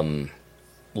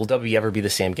 Will WWE ever be the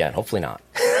same again? Hopefully not.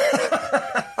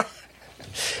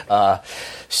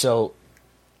 So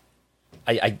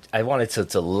I wanted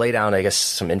to lay down, I guess,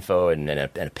 some info and an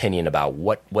opinion about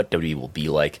what WWE will be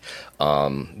like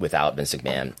without Vince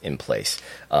McMahon in place.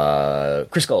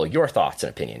 Chris Gullo, your thoughts and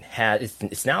opinion.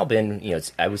 It's now been,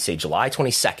 I would say July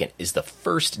 22nd is the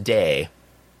first day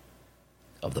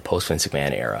of the post-Vince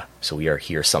McMahon era. So we are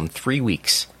here some 3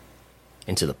 weeks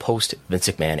into the post-Vince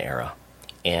McMahon era.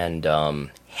 And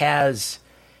has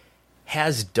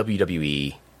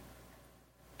WWE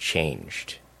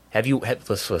changed?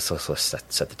 Let's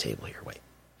set the table here. Wait.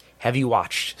 Have you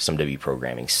watched some WWE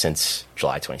programming since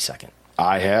July 22nd?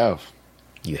 I have.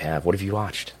 You have? What have you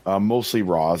watched? Mostly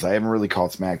Raws. I haven't really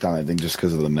caught SmackDown, I think, just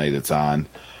because of the night it's on.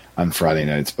 on Friday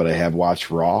nights, but I have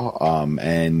watched Raw,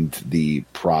 and the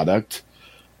product.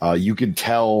 You could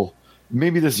tell.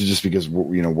 Maybe this is just because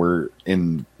we're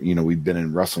in, we've been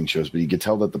in wrestling shows, but you could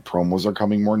tell that the promos are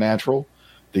coming more natural.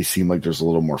 They seem like there's a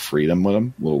little more freedom with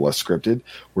them, a little less scripted.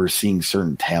 We're seeing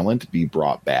certain talent be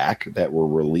brought back that were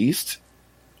released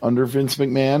under Vince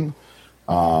McMahon.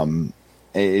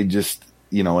 It just,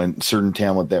 and certain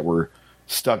talent that were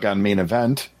stuck on main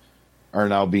event are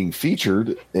now being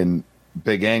featured in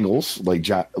big angles, like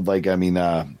Tommaso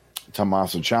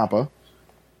Ciampa.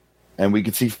 And we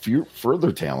could see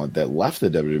further talent that left the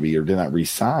WWE or did not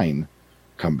re-sign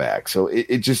come back. So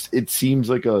it seems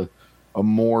like a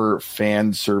more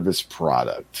fan service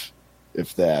product,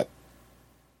 if that's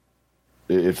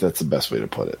the best way to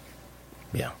put it.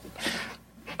 Yeah.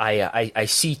 I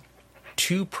see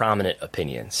two prominent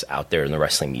opinions out there in the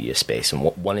wrestling media space. And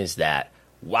one is that,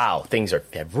 wow, things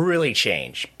have really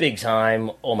changed big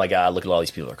time. Oh my God, look at all these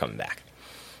people are coming back.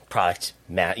 Product,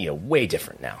 way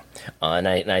different now. And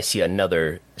I see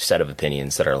another set of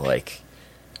opinions that are like,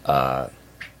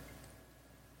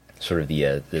 sort of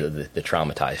the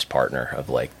traumatized partner of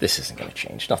like, this isn't going to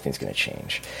change. Nothing's going to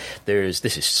change.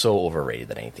 This is so overrated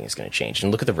that anything is going to change.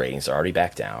 And look at the ratings; they're already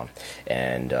back down.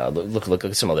 And look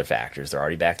at some other factors; they're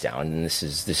already back down. And this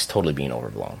is totally being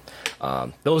overblown.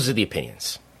 Those are the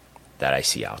opinions that I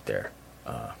see out there.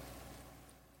 But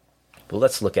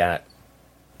let's look at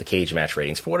the cage match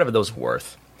ratings for whatever those are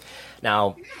worth.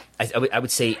 Now, I would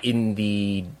say in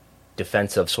the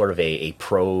defense of sort of a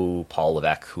pro Paul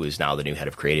Levesque, who is now the new head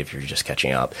of creative, if you're just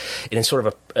catching up, and in sort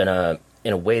of in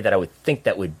a way that I would think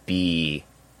that would be,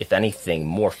 if anything,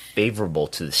 more favorable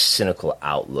to the cynical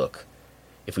outlook.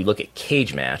 If we look at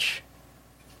cage match,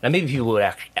 now maybe people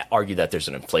would argue that there's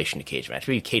an inflation to cage match.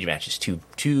 Maybe cage match is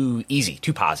too easy,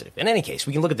 too positive. In any case,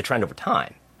 we can look at the trend over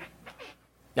time.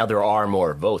 Now, there are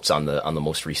more votes on the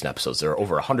most recent episodes. There are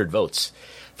over 100 votes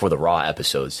for the Raw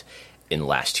episodes in the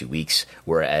last 2 weeks,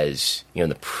 whereas in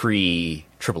the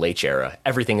pre-Triple H era,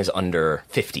 everything is under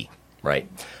 50, right?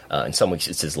 In some weeks,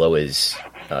 it's as low as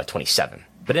 27.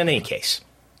 But in any case,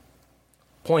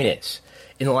 point is,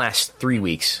 in the last 3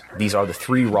 weeks, these are the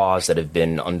 3 Raws that have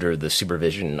been under the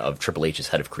supervision of Triple H's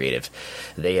head of creative.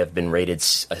 They have been rated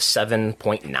a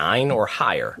 7.9 or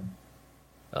higher.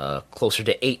 Closer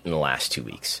to 8 in the last 2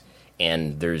 weeks.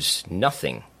 And there's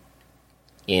nothing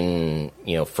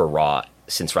for Raw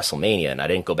since WrestleMania, and I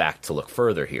didn't go back to look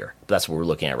further here, but that's what we're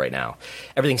looking at right now.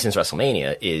 Everything since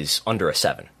WrestleMania is under a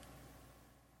 7.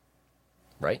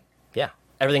 Right? Yeah.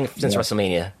 Everything since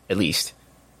WrestleMania, at least,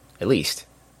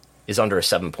 is under a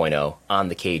 7.0 on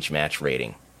the cage match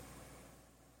rating.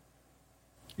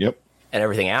 Yep. And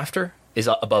everything after is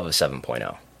above a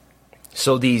 7.0.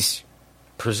 So these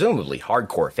presumably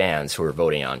hardcore fans who are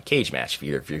voting on cage match,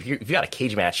 if you got a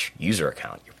cage match user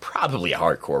account, you're probably a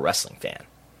hardcore wrestling fan,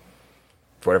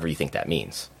 for whatever you think that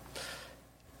means.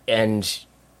 And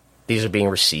these are being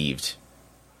received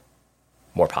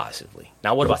more positively.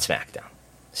 Now, what about SmackDown?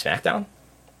 SmackDown?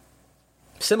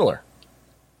 Similar.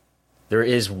 There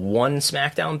is one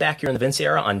SmackDown back here in the Vince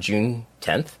era on June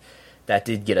 10th that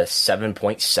did get a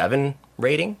 7.7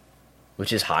 rating,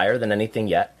 which is higher than anything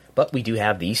yet. But we do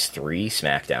have these 3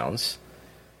 SmackDowns.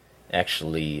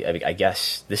 Actually, I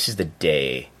guess this is the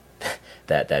day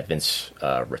that Vince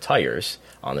retires,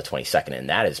 on the 22nd, and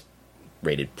that is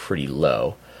rated pretty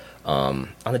low. On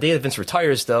the day that Vince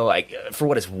retires, though, for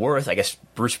what it's worth, I guess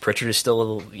Bruce Pritchard is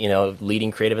still,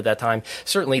 leading creative at that time.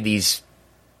 Certainly these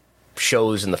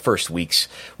shows in the first weeks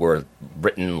were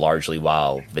written largely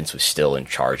while Vince was still in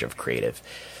charge of creative.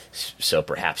 So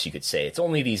perhaps you could say it's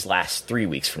only these last 3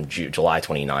 weeks from July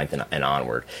 29th and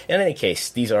onward. In any case,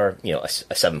 these are, a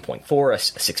 7.4, a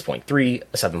 6.3, a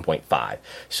 7.5.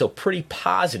 So pretty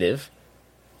positive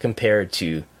compared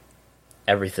to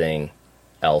everything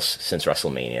else since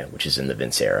WrestleMania, which is in the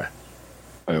Vince era.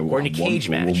 According to Cage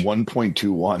Match,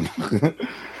 1.21.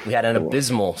 We had an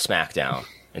abysmal SmackDown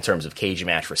in terms of cage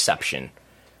match reception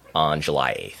on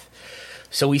July 8th.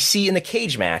 So we see in the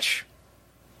cage match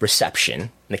reception,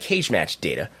 in the cage match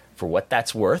data, for what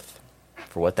that's worth,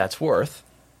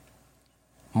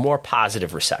 more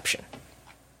positive reception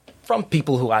from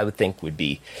people who I would think would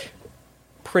be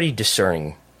pretty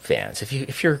discerning fans.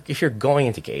 If you're going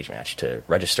into cage match to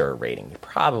register a rating, you're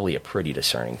probably a pretty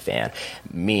discerning fan.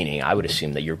 Meaning, I would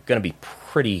assume that you're not going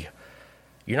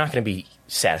to be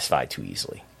satisfied too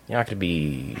easily. You're not going to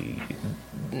be.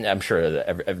 I'm sure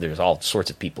that there's all sorts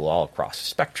of people all across the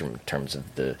spectrum in terms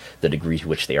of the degree to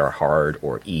which they are hard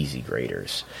or easy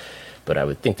graders. But I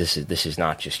would think this is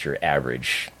not just your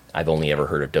average, I've only ever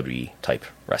heard of WWE type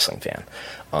wrestling fan.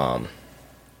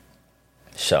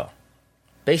 So,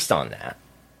 based on that,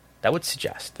 That would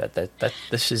suggest that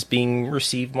this is being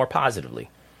received more positively.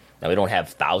 Now, we don't have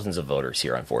thousands of voters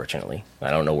here, unfortunately. I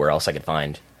don't know where else I could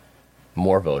find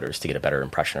more voters to get a better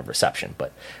impression of reception,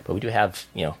 but we do have,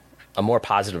 a more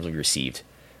positively received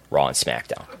Raw and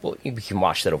SmackDown. Well, we can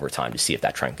watch that over time to see if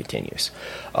that trend continues.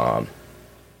 So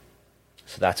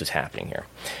that's what's happening here.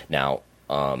 Now,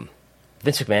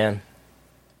 Vince McMahon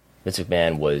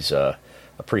was a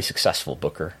pretty successful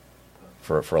booker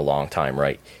for a long time,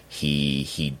 right?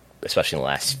 He especially in the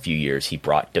last few years, he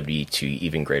brought WWE to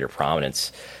even greater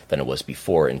prominence than it was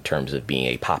before in terms of being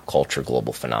a pop culture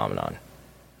global phenomenon,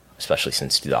 especially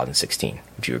since 2016.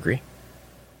 Would you agree?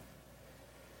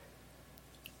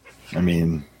 I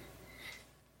mean,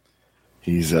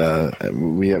 he's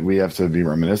we have to be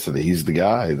reminiscent that he's the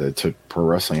guy that took pro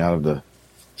wrestling out of the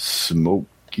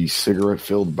smoky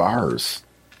cigarette-filled bars.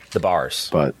 The bars.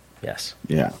 But yes.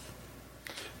 Yeah.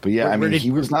 But yeah,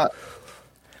 he was not.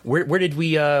 Where did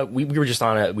we were just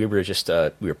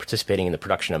participating in the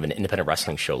production of an independent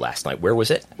wrestling show last night. Where was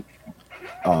it?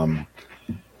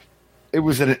 It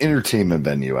was at an entertainment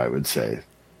venue, I would say.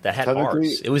 That had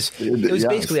bars. It was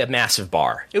basically a massive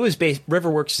bar.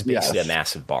 Riverworks is basically a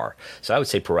massive bar. So I would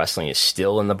say pro wrestling is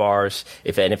still in the bars.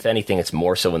 If anything, it's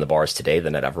more so in the bars today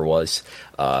than it ever was.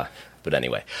 But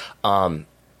anyway,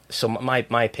 so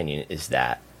my opinion is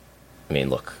that,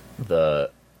 look,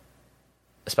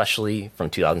 especially from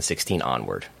 2016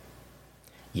 onward,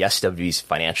 yes, WWE's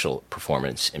financial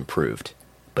performance improved,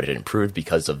 but it improved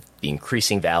because of the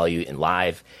increasing value in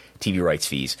live TV rights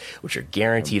fees, which are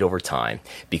guaranteed over time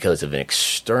because of an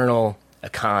external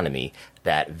economy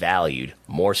that valued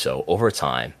more so over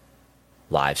time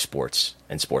live sports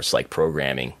and sports-like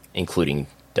programming, including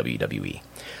WWE.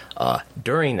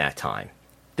 During that time,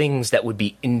 things that would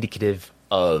be indicative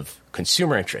of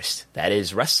consumer interest, that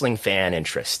is wrestling fan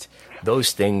interest,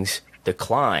 those things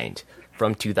declined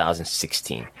from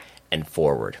 2016 and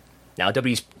forward. Now,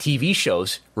 WWE's TV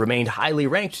shows remained highly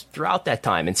ranked throughout that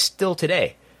time and still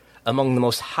today among the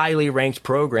most highly ranked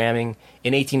programming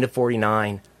in 18 to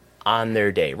 49 on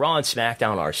their day. Raw and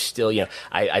SmackDown are still,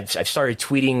 I've started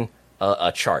tweeting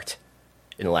a chart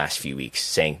in the last few weeks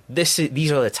saying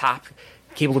these are the top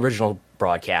cable original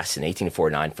broadcasts in 18 to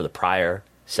 49 for the prior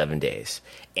 7 days.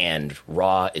 And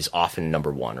Raw is often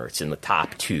number one, or it's in the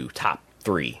top two, top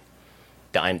three.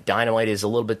 Dynamite is a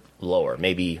little bit lower,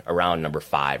 maybe around number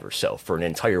 5 or so for an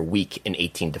entire week in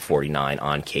 18 to 49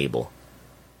 on cable,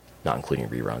 not including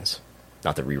reruns.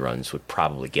 Not that reruns would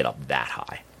probably get up that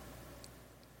high.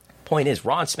 Point is,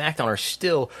 Raw and SmackDown are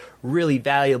still really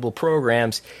valuable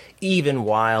programs, even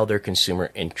while their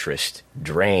consumer interest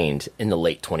drained in the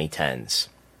late 2010s.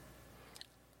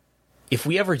 If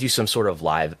we ever do some sort of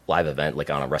live event, like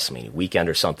on a WrestleMania weekend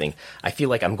or something, I feel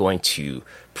like I'm going to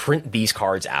print these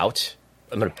cards out.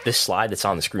 This slide that's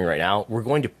on the screen right now, we're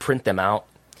going to print them out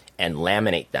and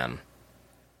laminate them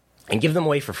and give them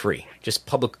away for free. Just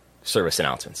public service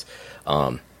announcements.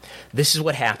 This is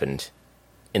what happened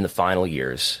in the final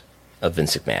years of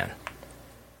Vince McMahon,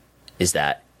 is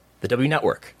that the W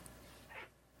Network,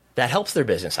 that helps their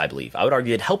business, I believe. I would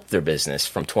argue it helped their business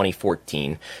from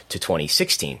 2014 to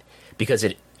 2016 because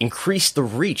it increased the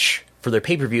reach for their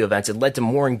pay-per-view events. It led to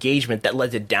more engagement that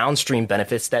led to downstream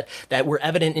benefits that were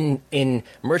evident in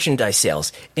merchandise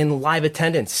sales, in live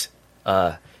attendance,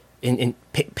 in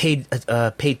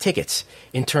paid tickets,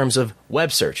 in terms of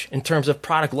web search, in terms of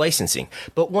product licensing.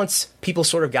 But once people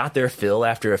sort of got their fill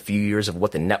after a few years of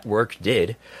what the network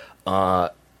did,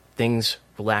 things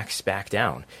relaxed back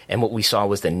down. And what we saw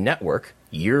was the network,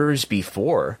 years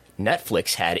before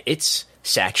Netflix had its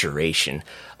saturation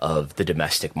of the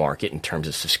domestic market in terms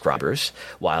of subscribers,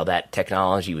 while that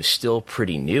technology was still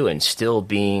pretty new and still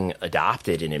being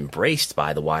adopted and embraced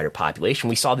by the wider population,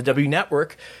 we saw the W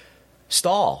Network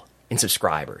stall in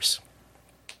subscribers.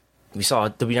 We saw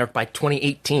W Network by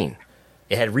 2018.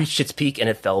 It had reached its peak and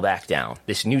it fell back down.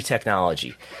 This new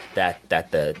technology, that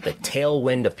the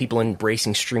tailwind of people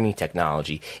embracing streaming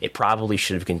technology, it probably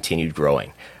should have continued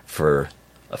growing for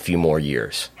a few more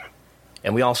years.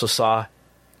 And we also saw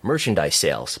merchandise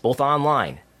sales, both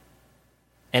online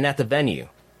and at the venue,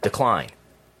 decline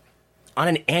on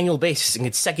an annual basis in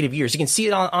consecutive years. You can see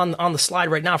it on the slide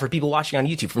right now for people watching on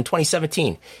YouTube. From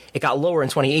 2017, it got lower in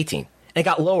 2018, and it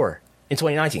got lower in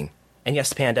 2019. And yes,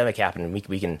 the pandemic happened, and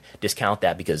we can discount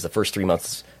that because the first 3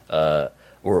 months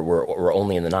were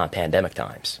only in the non-pandemic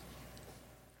times.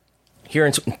 Here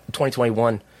in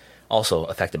 2021, also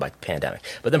affected by the pandemic.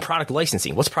 But then product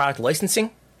licensing. What's product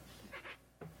licensing?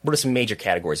 What are some major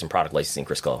categories in product licensing,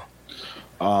 Chris Cole?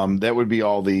 That would be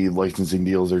all the licensing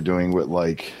deals they're doing with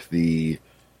like the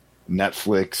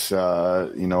Netflix,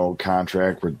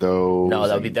 contract with those? No,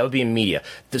 that would be in media.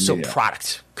 So Media.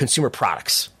 products, consumer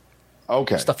products,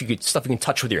 Okay. stuff you can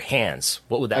touch with your hands.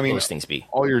 What would those things be?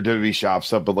 All your WWE shop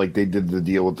stuff, but like they did the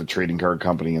deal with the trading card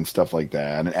company and stuff like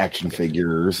that, and action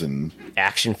figures and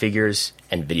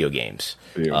Video games.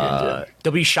 Video games, yeah.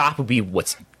 W Shop would be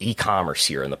what's e-commerce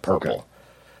here in the purple. Okay.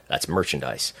 That's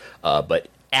merchandise. But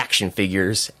action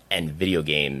figures and video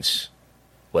games,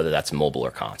 whether that's mobile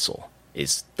or console,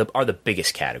 are the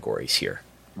biggest categories here.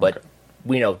 But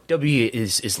we know WWE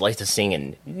is licensing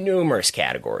in numerous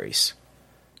categories.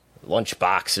 Lunch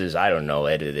boxes, I don't know.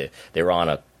 They were on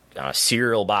a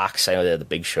cereal box. I know they had the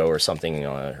Big Show or something,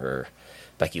 or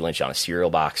Becky Lynch on a cereal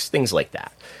box, things like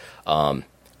that.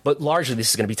 But largely, this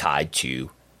is going to be tied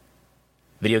to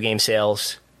video game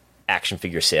sales, action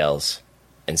figure sales,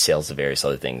 and sales of various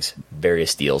other things,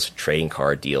 various deals, trading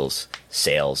card deals,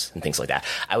 sales, and things like that.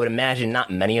 I would imagine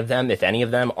not many of them, if any of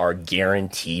them, are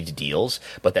guaranteed deals,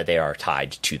 but that they are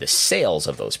tied to the sales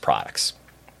of those products.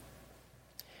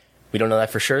 We don't know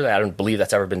that for sure. I don't believe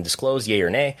that's ever been disclosed, yay or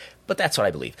nay, but that's what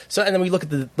I believe. So, and then we look at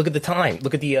the time,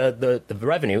 look at the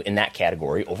revenue in that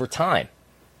category over time,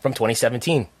 from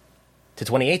 2017 to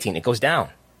 2018. It goes down.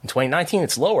 In 2019,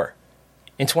 it's lower.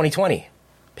 In 2020,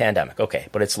 pandemic, okay,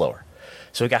 but it's lower.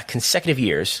 So we got consecutive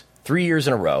years, 3 years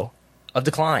in a row, of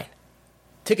decline.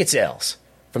 Ticket sales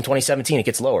from 2017, it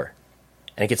gets lower,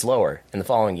 and it gets lower in the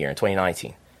following year, in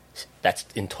 2019. That's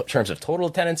in terms of total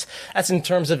attendance. That's in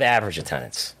terms of average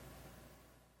attendance.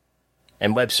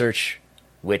 And web search,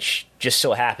 which just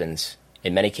so happens,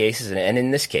 in many cases, and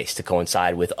in this case, to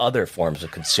coincide with other forms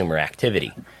of consumer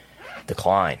activity,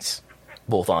 declines,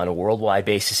 both on a worldwide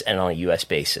basis and on a U.S.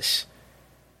 basis,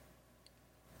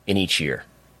 in each year.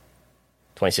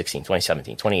 2016,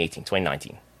 2017, 2018,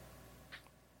 2019,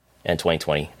 and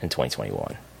 2020 and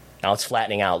 2021. Now it's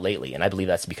flattening out lately, and I believe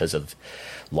that's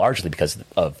largely because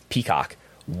of Peacock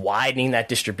widening that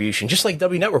distribution, just like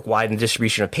W Network widened the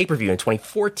distribution of pay-per-view in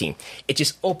 2014. It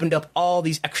just opened up all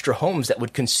these extra homes that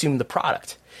would consume the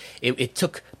product. It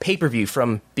took pay-per-view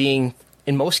from being,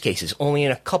 in most cases, only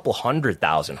in a couple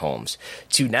 100,000 homes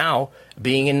to now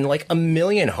being in like 1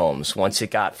 million homes once it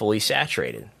got fully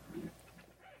saturated.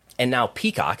 And now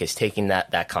Peacock is taking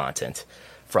that content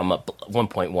from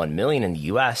 1.1 million in the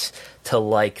U.S. to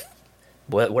like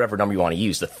whatever number you want to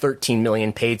use, the 13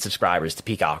 million paid subscribers to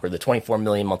Peacock or the 24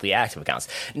 million monthly active accounts.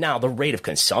 Now the rate of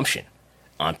consumption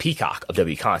on Peacock of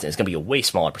W content is going to be a way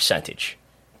smaller percentage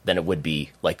than it would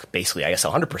be like basically, I guess,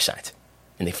 100%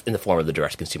 in the form of the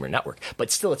direct consumer network.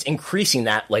 But still, it's increasing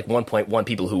that like 1.1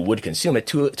 people who would consume it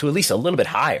to at least a little bit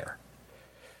higher.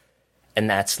 And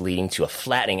that's leading to a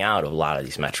flattening out of a lot of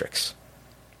these metrics.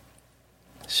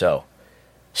 So,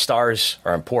 stars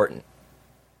are important,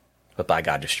 but by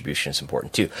God, distribution is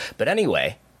important too. But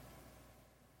anyway,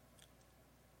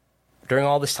 during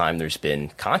all this time, there's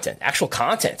been content, actual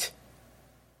content.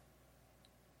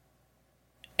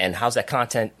 And how's that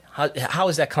content? How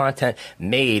has that content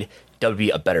made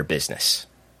WWE a better business?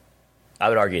 I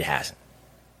would argue it hasn't.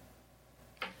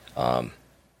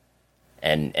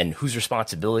 And whose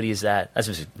responsibility is that? That's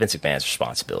Vince McMahon's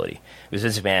responsibility. Because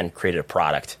Vince McMahon created a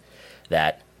product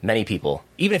that many people,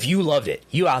 even if you loved it,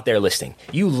 you out there listening,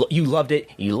 you loved it,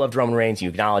 you loved Roman Reigns, you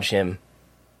acknowledge him,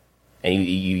 and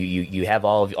you have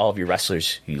all of your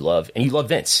wrestlers who you love, and you love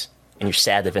Vince, and you're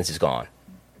sad that Vince is gone,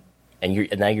 and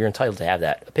now you're entitled to have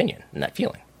that opinion and that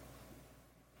feeling.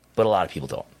 But a lot of people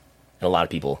don't, and a lot of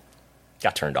people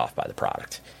got turned off by the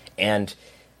product, and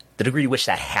the degree to which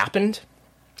that happened.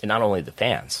 And not only the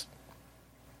fans,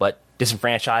 but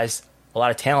disenfranchised a lot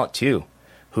of talent too,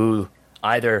 who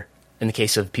either, in the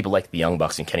case of people like the Young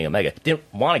Bucks and Kenny Omega, didn't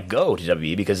want to go to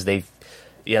WWE because they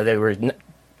were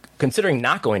considering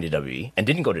not going to WWE and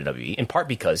didn't go to WWE, in part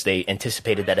because they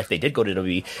anticipated that if they did go to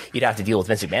WWE, you'd have to deal with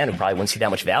Vince McMahon, who probably wouldn't see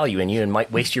that much value in you and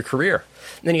might waste your career.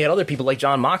 And then you had other people like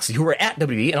Jon Moxley who were at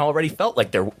WWE and already felt like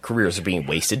their careers were being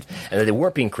wasted and that they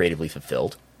weren't being creatively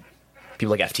fulfilled.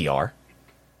 People like FTR.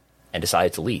 And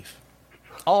decided to leave.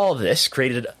 All of this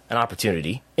created an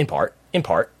opportunity, in part,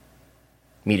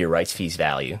 media rights, fees,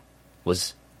 value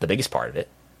was the biggest part of it.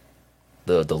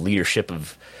 The leadership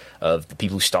of the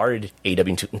people who started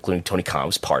AEW, including Tony Khan,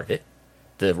 was part of it.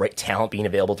 The right talent being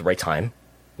available at the right time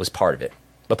was part of it.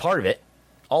 But part of it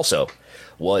also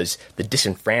was the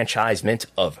disenfranchisement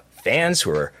of fans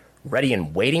who are ready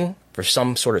and waiting for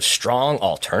some sort of strong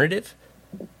alternative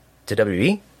to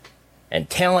WWE, and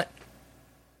talent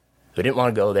who didn't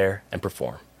want to go there and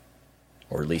perform,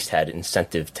 or at least had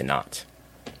incentive to not.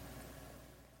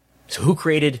 So who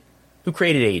created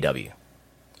AEW?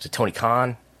 Was it Tony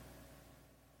Khan?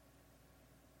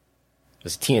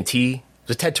 Was it TNT?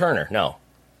 Was it Ted Turner? No.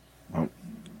 Oh.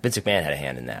 Vince McMahon had a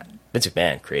hand in that. Vince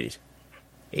McMahon created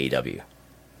AEW,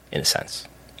 in a sense.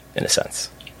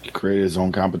 He created his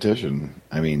own competition.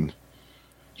 I mean,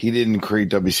 he didn't create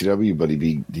WCW, but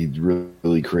he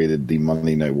really created the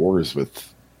Monday Night Wars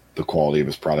with the quality of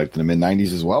his product in the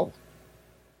mid-'90s as well.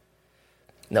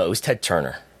 No, it was Ted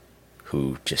Turner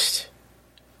who just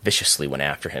viciously went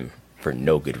after him for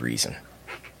no good reason.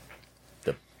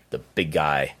 The big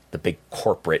guy, the big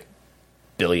corporate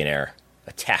billionaire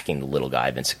attacking the little guy,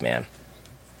 Vince McMahon.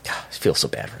 God, I feel so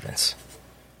bad for Vince.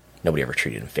 Nobody ever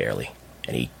treated him fairly,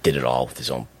 and he did it all with his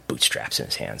own bootstraps in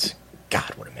his hands.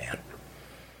 God, what a man.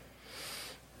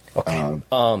 Okay.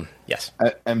 Yes.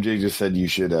 MJ just said you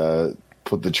should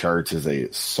put the charts as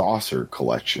a saucer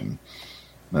collection.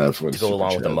 That's what to go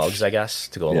along with the mugs, I guess.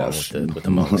 To go along with the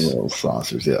mugs. Little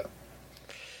saucers, yeah.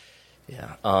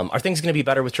 Yeah. Are things going to be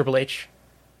better with Triple H?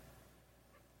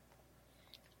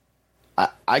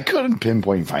 I couldn't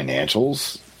pinpoint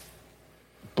financials,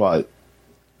 but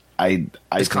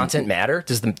does content matter?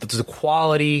 Does the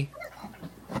quality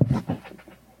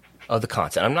of the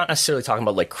content? I'm not necessarily talking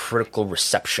about like critical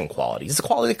reception quality. Does the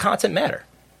quality of the content matter?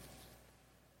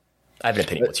 I have an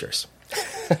opinion. What's yours?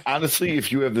 Honestly,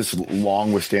 if you have this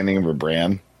long withstanding of a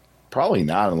brand, probably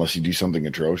not unless you do something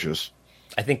atrocious.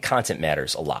 I think content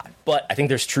matters a lot, but I think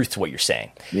there's truth to what you're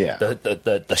saying. Yeah.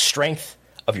 The strength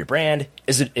of your brand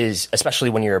is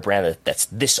especially when you're a brand that's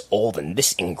this old and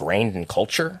this ingrained in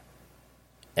culture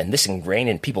and this ingrained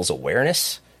in people's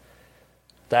awareness.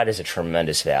 That is a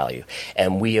tremendous value.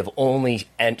 And we have only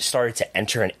started to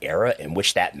enter an era in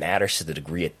which that matters to the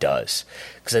degree it does.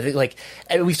 Because I think,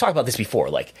 and we've talked about this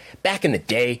before, back in the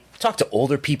day, talk to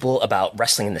older people about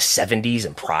wrestling in the 70s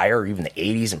and prior, or even the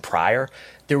 80s and prior,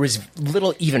 there was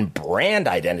little even brand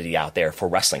identity out there for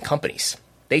wrestling companies.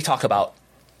 They talk about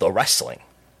the wrestling,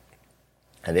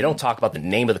 and they don't talk about the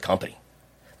name of the company.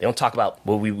 They don't talk about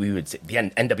what we would say, the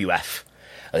NWF.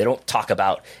 They don't talk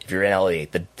about, if you're in LA,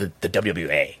 the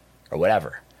WWA or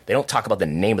whatever. They don't talk about the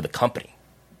name of the company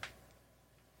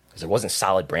because there wasn't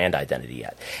solid brand identity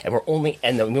yet. And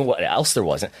what else there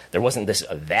wasn't? There wasn't this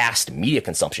vast media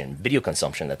consumption, video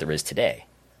consumption that there is today.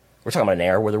 We're talking about an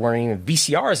era where there weren't even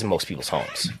VCRs in most people's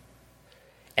homes.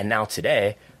 And now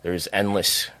today, there's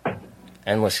endless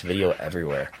video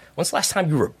everywhere. When's the last time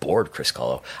you were bored, Chris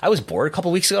Cullo? I was bored a couple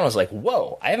weeks ago, and I was like,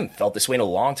 whoa, I haven't felt this way in a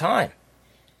long time.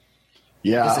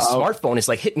 Yeah, because the smartphone is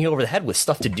hitting you over the head with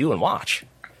stuff to do and watch.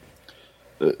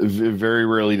 Very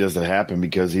rarely does it happen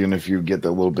because even if you get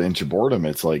that little inch of boredom,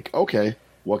 it's like, okay,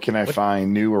 what can I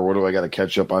find new, or what do I got to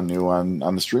catch up on new on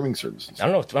the streaming services? I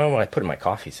don't know what I put in my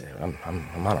coffee today. I'm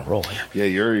on a roll here. Yeah,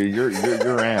 you're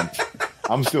amped.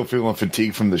 I'm still feeling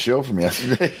fatigued from the show from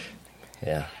yesterday.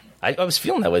 Yeah, I was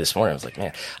feeling that way this morning. I was like,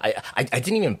 man, I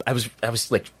didn't even. I was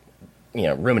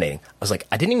ruminating. I was like,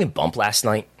 I didn't even bump last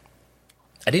night.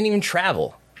 I didn't even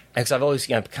travel, because I've always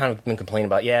kind of been complaining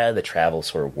about the travel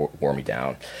sort of wore me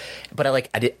down, but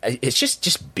it's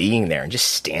just being there and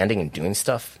just standing and doing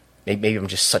stuff. Maybe I'm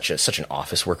just such an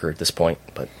office worker at this point,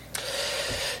 but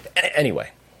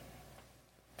anyway,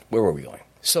 where were we going?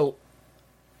 So,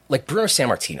 Bruno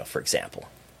Sammartino, for example.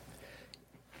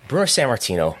 Bruno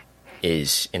Sammartino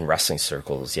is in wrestling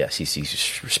circles. Yes,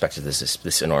 he's respected as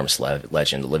this enormous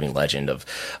legend, the living legend of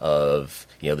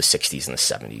the 60s and the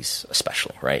 70s,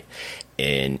 especially, right?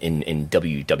 In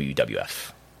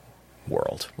WWF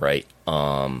world, right?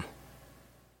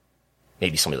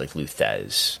 Maybe somebody like Lou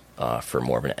Thez for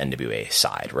more of an NWA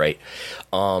side, right?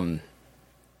 And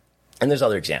there's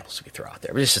other examples we could throw out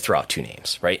there, but just to throw out two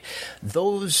names, right?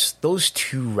 Those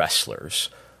two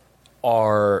wrestlers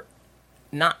are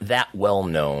not that well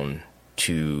known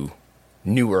to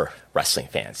newer wrestling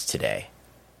fans today,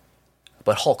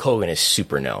 but Hulk Hogan is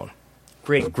super known.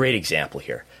 Great example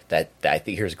here. That I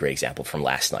think here's a great example from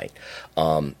last night.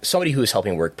 Somebody who was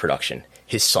helping work production,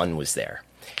 his son was there,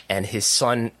 and his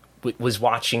son was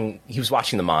watching. He was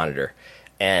watching the monitor,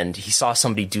 and he saw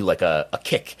somebody do a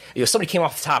kick. Somebody came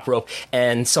off the top rope,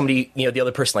 and somebody, the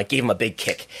other person gave him a big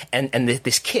kick, and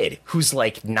this kid who's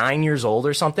 9 years old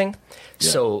or something. Yeah.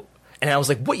 So, and I was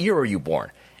like, "What year were you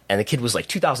born?" And the kid was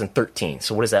 2013.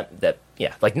 So what is that?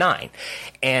 9.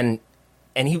 And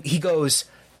he goes,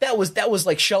 that was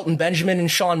like Shelton Benjamin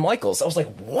and Shawn Michaels. I was like,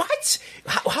 what?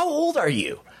 How old are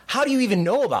you? How do you even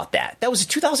know about that? That was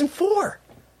 2004.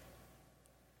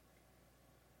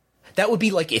 That would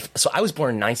be so I was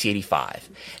born in 1985.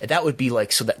 That would be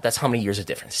so that's how many years of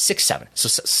difference? 6, 7. So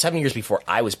 7 years before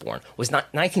I was born was not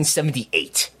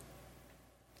 1978.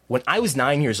 When I was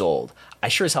 9 years old, I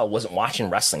sure as hell wasn't watching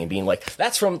wrestling and being like,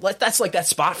 that's like that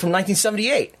spot from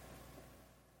 1978.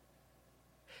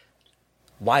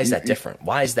 Why is that different?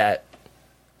 Why is that?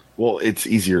 Well, it's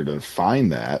easier to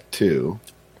find that too.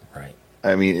 Right.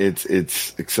 I mean,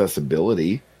 it's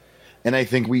accessibility. And I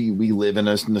think we live in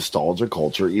a nostalgia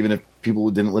culture, even if people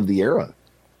who didn't live the era.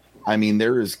 I mean,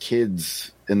 there is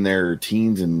kids in their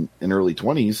teens and early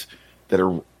 20s that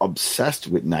are obsessed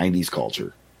with 90s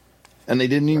culture. And they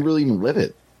didn't even really live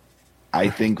it. I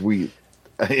think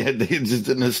it's just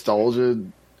a nostalgia.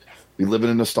 We live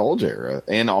in a nostalgia era.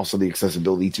 And also the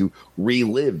accessibility to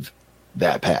relive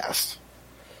that past.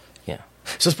 Yeah.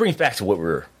 So let's bring it back to what we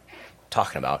were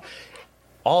talking about.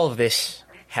 All of this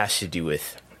has to do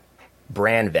with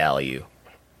brand value.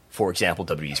 For example,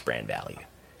 WWE's brand value.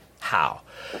 How?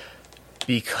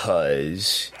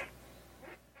 Because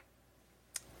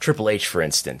Triple H, for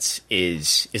instance,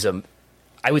 is a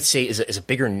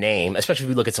bigger name, especially if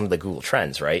we look at some of the Google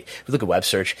trends, right? If we look at web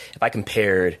search, if I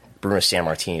compared Bruno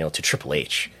Sammartino to Triple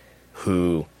H,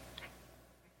 who,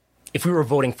 if we were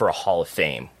voting for a Hall of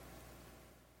Fame,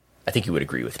 I think you would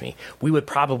agree with me, we would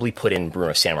probably put in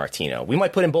Bruno Sammartino. We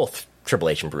might put in both Triple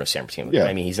H and Bruno Sammartino. Yeah.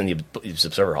 I mean, he's in the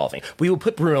Observer Hall of Fame. We would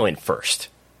put Bruno in first.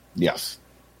 Yes.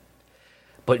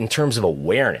 But in terms of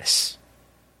awareness,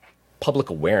 public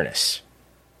awareness,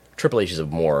 Triple H is a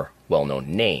more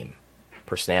well-known name,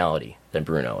 personality than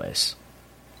Bruno is.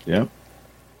 Yeah.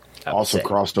 Also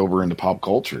crossed over into pop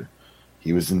culture.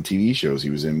 He was in TV shows.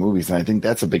 He was in movies. And I think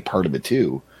that's a big part of it,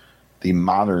 too. The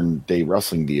modern day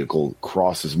wrestling vehicle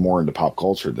crosses more into pop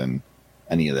culture than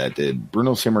any of that did.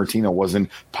 Bruno Sammartino wasn't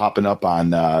popping up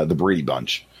on the Brady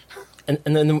Bunch.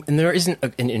 And there isn't,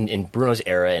 in Bruno's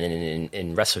era and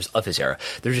in wrestlers of his era,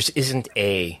 there just isn't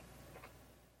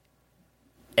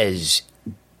as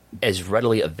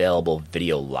readily available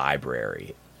video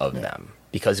library of them,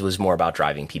 because it was more about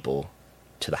driving people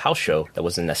to the house show that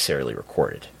wasn't necessarily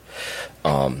recorded.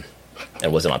 And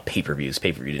wasn't on pay-per-views.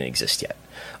 Pay-per-view didn't exist yet.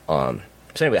 So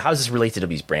anyway, how does this relate to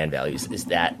WWE's brand values? Is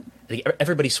that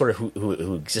everybody sort of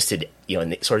who existed,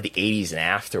 in the, sort of the 80s and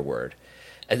afterward.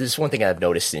 And this is one thing I've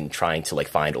noticed in trying to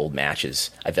find old matches.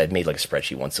 I've made a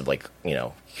spreadsheet once of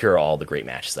here are all the great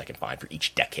matches I can find for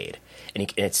each decade,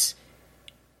 and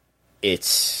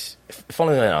it's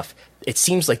funnily enough, it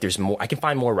seems like there's more. I can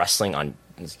find more wrestling on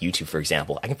YouTube, for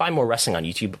example. I can find more wrestling on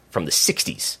YouTube from the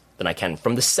 60s than I can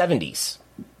from the 70s.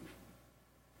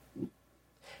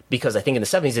 Because I think in the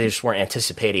 70s, they just weren't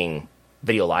anticipating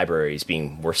video libraries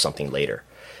being worth something later.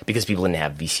 Because people didn't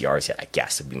have VCRs yet, I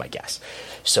guess, would be my guess.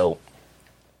 So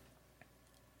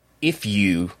if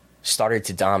you started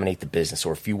to dominate the business,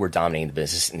 or if you were dominating the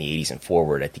business in the 80s and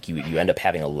forward, I think you end up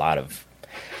having a lot of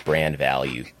brand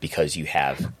value, because you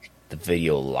have the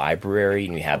video library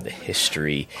and you have the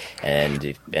history,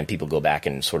 and people go back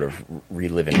and sort of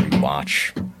relive and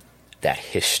rewatch that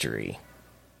history.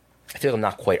 I feel like I'm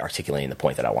not quite articulating the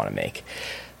point that I want to make.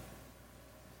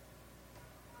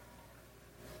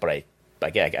 But I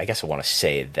guess I want to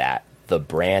say that the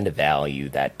brand value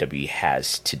that WWE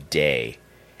has today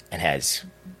and has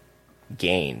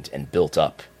gained and built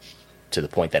up to the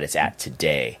point that it's at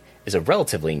today is a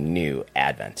relatively new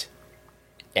advent.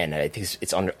 And I think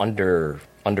it's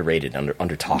underrated,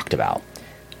 under talked about.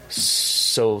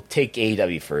 So take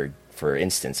AEW for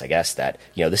instance, I guess that,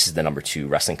 this is the number 2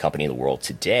 wrestling company in the world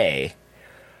today.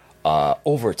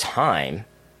 Over time,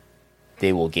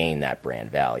 they will gain that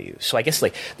brand value. So I guess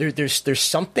there's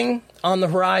something on the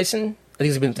horizon. I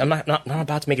think I'm not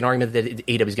about to make an argument that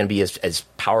AEW is going to be as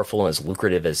powerful and as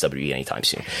lucrative as WWE anytime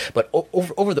soon. But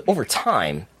over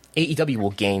time, AEW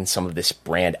will gain some of this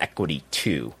brand equity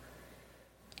too.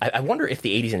 I wonder if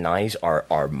the 80s and 90s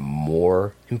are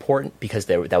more important, because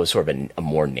that was sort of a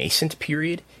more nascent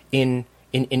period in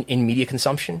media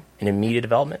consumption and in media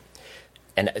development.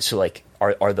 And so is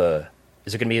there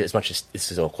going to be as much as,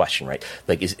 this is a question, right?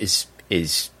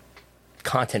 Is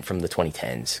content from the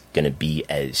 2010s going to be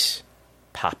as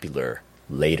popular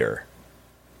later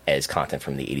as content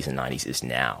from the 80s and 90s is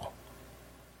now?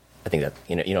 I think that,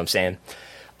 you know what I'm saying?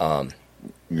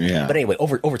 Yeah. But anyway,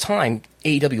 over time,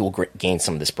 AEW will gain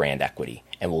some of this brand equity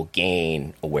and will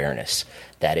gain awareness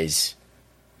that is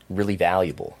really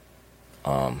valuable.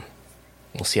 We'll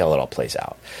see how it all plays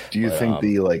out. Do you think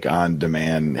the on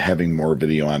demand, having more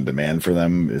video on demand for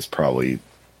them is probably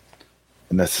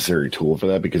a necessary tool for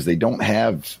that? Because they don't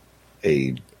have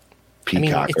a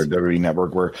Peacock or WWE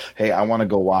Network where, hey, I want to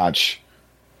go watch,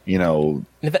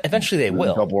 eventually they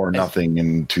will. Double or Nothing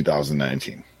in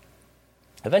 2019.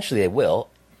 Eventually they will.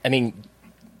 I mean,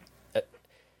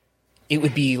 it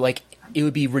would be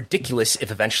ridiculous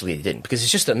if eventually they didn't, because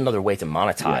it's just another way to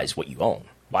monetize what you own.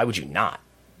 Why would you not?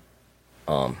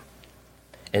 And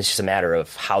it's just a matter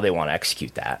of how they want to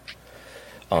execute that.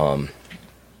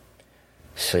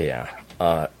 So yeah,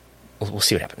 we'll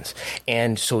see what happens.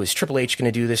 And so is Triple H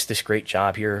going to do this great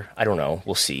job here? I don't know.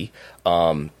 We'll see.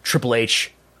 Triple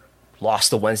H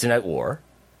lost the Wednesday Night War,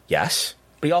 yes,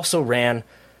 but he also ran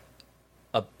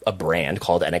a brand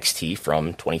called NXT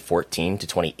from 2014 to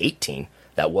 2018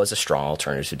 that was a strong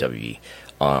alternative to WWE.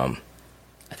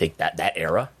 I think that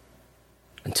era,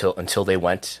 until they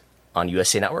went on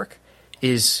USA Network,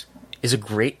 is a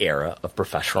great era of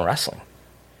professional wrestling.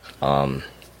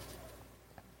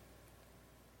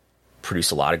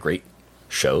 Produced a lot of great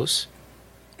shows.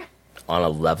 On a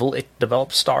level, it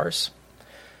developed stars.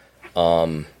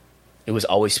 It was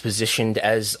always positioned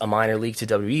as a minor league to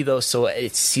WWE, though, so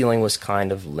its ceiling was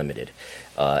kind of limited.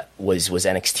 Was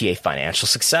NXT a financial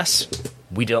success?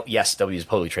 We don't. Yes, WWE is a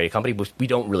publicly traded company, but we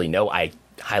don't really know. I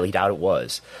highly doubt it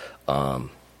was. But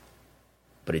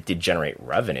it did generate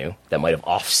revenue that might have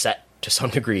offset to some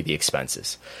degree the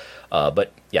expenses.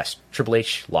 But yes, Triple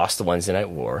H lost the Wednesday Night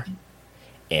War,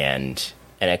 and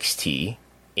NXT,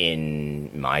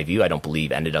 in my view, I don't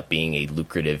believe ended up being a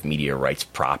lucrative media rights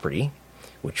property,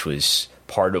 which was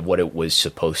part of what it was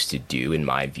supposed to do, in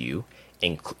my view,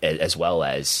 as well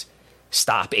as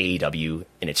stop AEW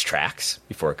in its tracks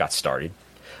before it got started.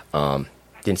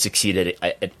 Didn't succeed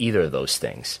at either of those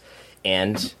things.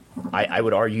 And I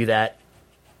would argue that,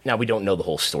 now we don't know the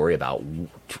whole story about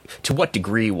to what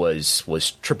degree was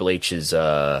Triple H's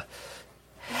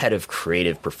head of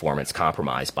creative performance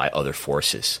compromised by other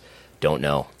forces. Don't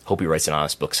know. Hope he writes an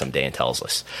honest book someday and tells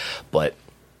us. But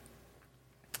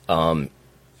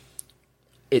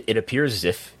it appears as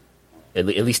if at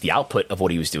least the output of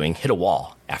what he was doing hit a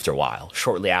wall after a while,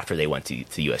 shortly after they went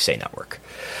to USA Network.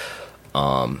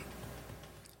 And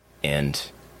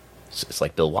it's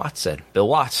like Bill Watts said. Bill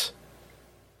Watts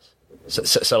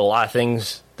said a lot of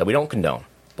things that we don't condone.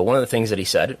 But one of the things that he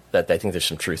said that I think there's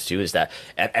some truth to is that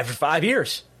every 5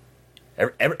 years,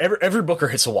 every booker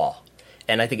hits a wall.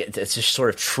 And I think it's just sort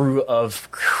of true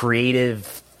of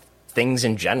creative things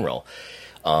in general.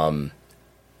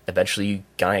 Eventually you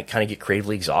kind of get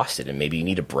creatively exhausted, and maybe you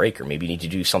need a break, or maybe you need to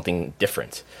do something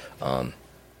different.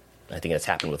 I think that's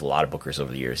happened with a lot of bookers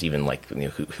over the years, even like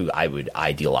who I would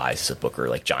idealize as a booker,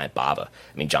 like Giant Baba.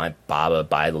 I mean, Giant Baba,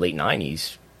 by the late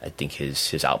 90s, I think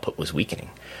his output was weakening.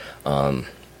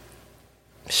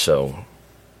 So,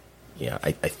 yeah,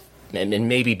 and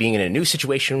maybe being in a new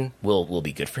situation will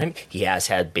be good for him. He has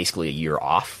had basically a year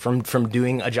off from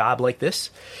doing a job like this,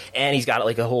 and he's got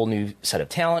like a whole new set of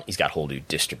talent. He's got whole new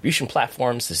distribution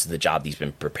platforms. This is the job he's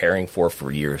been preparing for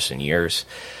years and years.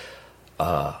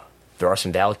 There are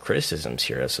some valid criticisms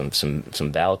here, some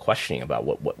valid questioning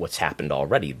about what's happened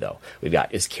already, though. We've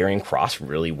got, is Karrion Kross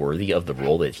really worthy of the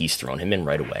role that he's thrown him in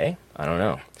right away? I don't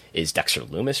know. Is Dexter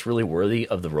Lumis really worthy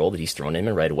of the role that he's thrown him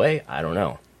in right away? I don't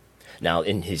know. Now,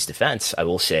 in his defense, I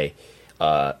will say,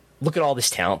 look at all this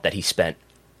talent that he spent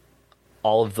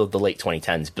all of the late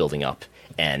 2010s building up,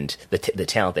 and the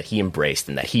talent that he embraced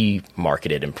and that he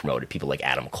marketed and promoted. People like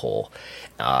Adam Cole,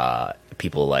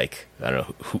 people like, I don't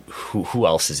know, who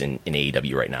else is in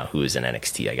AEW right now, who is in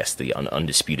NXT. I guess the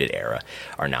Undisputed Era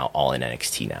are now all in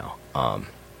NXT now.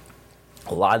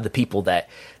 A lot of the people that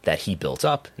he built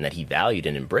up and that he valued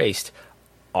and embraced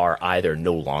are either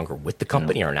no longer with the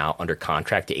company, are now under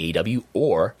contract to AEW,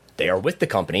 or they are with the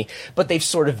company, but they've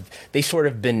sort of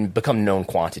become known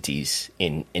quantities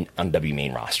on WWE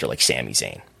main roster, like Sami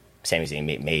Zayn. Sami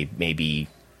Zayn may be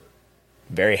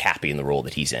very happy in the role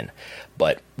that he's in,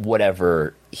 but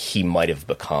whatever he might have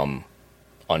become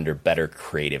under better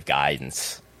creative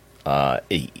guidance,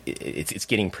 it's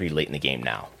getting pretty late in the game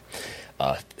now.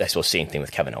 I suppose same thing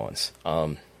with Kevin Owens.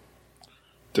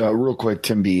 Real quick,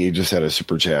 Tim B just had a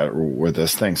super chat with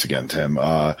us. Thanks again, Tim.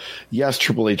 Yes,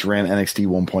 Triple H ran NXT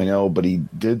 1.0, but he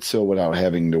did so without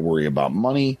having to worry about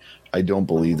money. I don't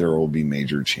believe there will be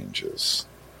major changes.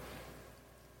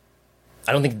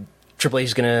 I don't think Triple H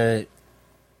is going to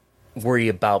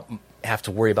have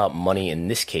to worry about money in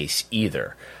this case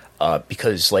either,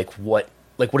 because what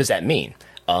does that mean?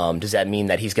 Does that mean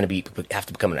that he's going to have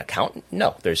to become an accountant?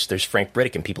 No, there's Frank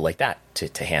Riddick and people like that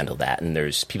to handle that, and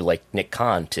there's people like Nick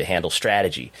Khan to handle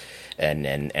strategy,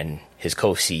 and his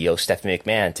co-CEO Stephanie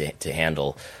McMahon to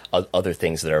handle other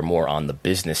things that are more on the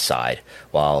business side,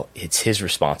 while it's his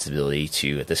responsibility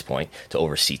at this point to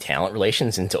oversee talent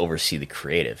relations and to oversee the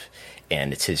creative.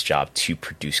 And it's his job to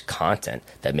produce content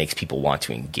that makes people want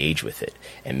to engage with it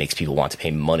and makes people want to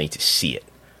pay money to see it.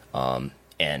 And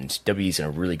WWE's in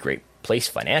a really great place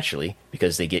financially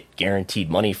because they get guaranteed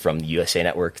money from the USA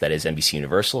Network, that is NBC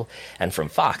Universal, and from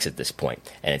Fox at this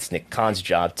point. And it's Nick Khan's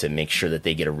job to make sure that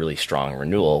they get a really strong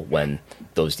renewal when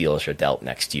those deals are dealt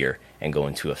next year and go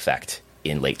into effect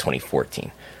in late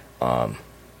 2014.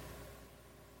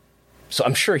 So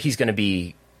I'm sure he's going to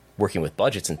be working with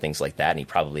budgets and things like that, and he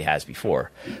probably has before.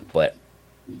 But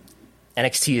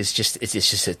NXT is just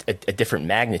a different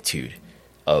magnitude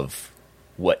of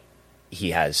what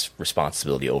he has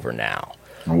responsibility over now.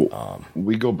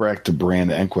 We go back to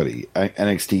brand equity.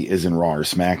 NXT isn't Raw or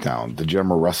SmackDown. The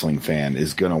general wrestling fan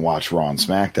is going to watch Raw and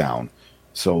SmackDown.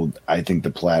 So I think the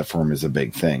platform is a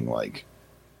big thing. Like,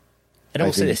 and I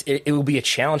will say this: it will be a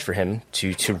challenge for him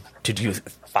to do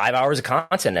 5 hours of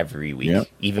content every week, yep.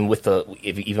 even with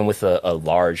a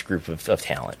large group of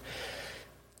talent.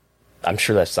 I'm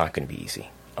sure that's not going to be easy.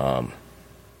 But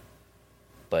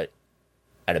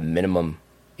at a minimum,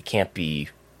 it can't be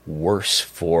worse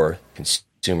for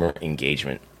consumer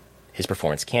engagement. His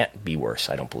performance can't be worse,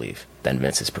 I don't believe, than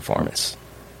Vince's performance.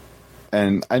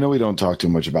 And I know we don't talk too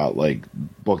much about like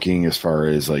booking as far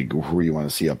as like who you want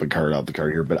to see up a card, out the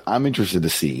card here, but I'm interested to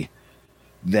see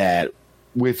that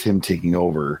with him taking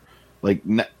over, like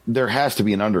there has to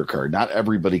be an undercard. Not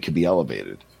everybody could be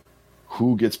elevated.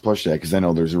 Who gets pushed at? Because I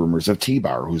know there's rumors of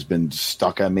T-Bar, who's been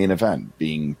stuck on main event,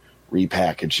 being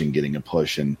repackaged and getting a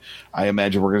push. And I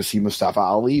imagine we're going to see Mustafa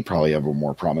Ali probably have a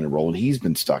more prominent role, and he's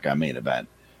been stuck on main event.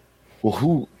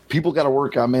 Well, people got to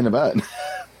work on main event.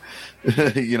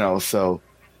 So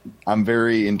I'm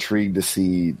very intrigued to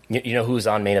see. You know who was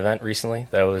on main event recently?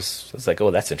 I was like,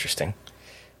 oh, that's interesting.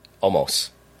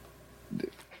 Almost.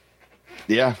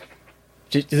 Yeah.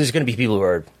 There's going to be people who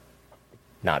are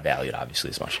not valued, obviously,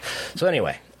 as much. So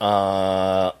anyway,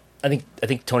 I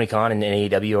think Tony Khan and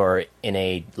AEW are in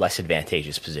a less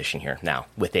advantageous position here now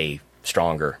with a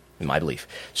stronger, in my belief,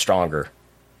 stronger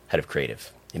head of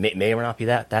creative. It may or may not be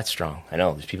that strong. I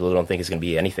know there's people who don't think it's going to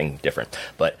be anything different,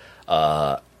 but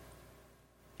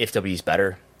if W is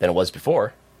better than it was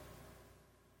before,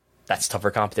 that's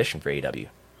tougher competition for AEW,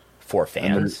 for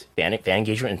fans, fan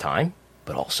engagement and time,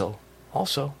 but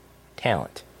also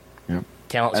talent. Yeah.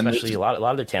 Talent, especially a lot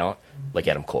of their talent, like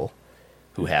Adam Cole,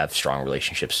 who have strong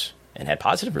relationships and had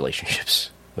positive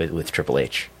relationships with Triple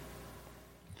H.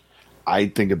 I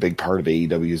think a big part of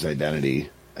AEW's identity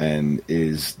and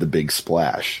is the big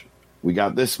splash. We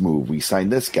got this move. We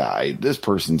signed this guy. This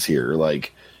person's here.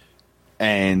 Like,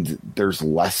 and there's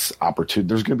less opportunity.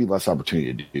 There's going to be less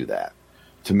opportunity to do that,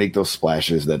 to make those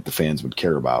splashes that the fans would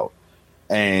care about.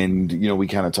 And, we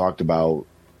kind of talked about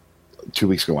 2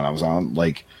 weeks ago when I was on,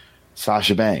 like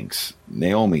Sasha Banks,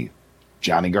 Naomi,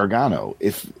 Johnny Gargano.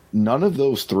 If none of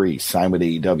those three sign with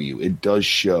AEW, it does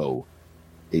show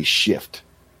a shift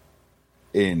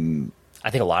in. I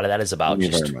think a lot of that is about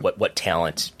just what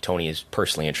talent Tony is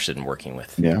personally interested in working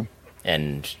with. Yeah.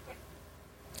 And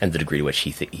the degree to which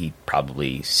he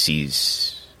probably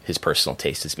sees his personal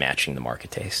taste as matching the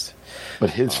market taste. But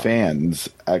his fans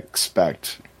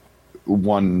expect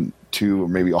 1, 2, or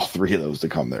maybe all three of those to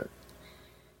come there.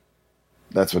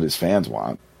 That's what his fans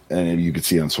want. And you can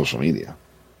see it on social media.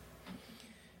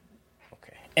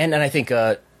 Okay. And I think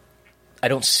I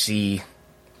don't see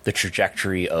the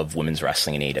trajectory of women's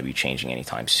wrestling in AEW changing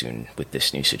anytime soon with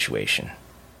this new situation.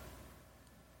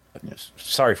 Yes.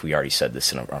 Sorry if we already said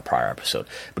this in a prior episode,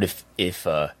 but if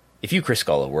you, Chris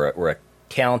Gullo, were a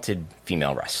talented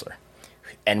female wrestler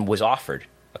and was offered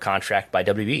a contract by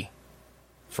WWE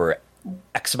for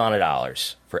X amount of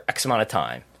dollars for X amount of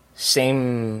time,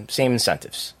 same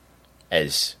incentives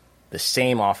as the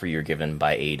same offer you're given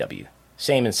by AEW,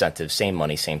 same incentives, same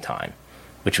money, same time,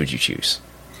 which would you choose?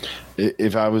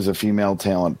 If I was a female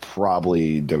talent,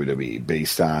 probably WWE,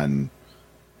 based on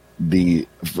we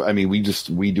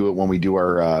do it when we do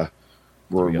our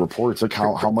reports. Like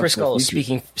how much. Chris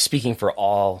Gullo speaking for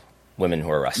all women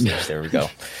who are wrestlers. There we go.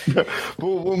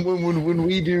 when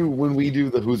we do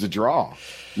the Who's a Draw,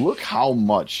 look how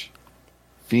much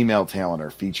female talent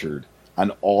are featured on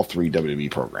all three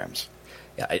WWE programs.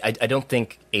 Yeah, I don't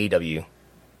think AEW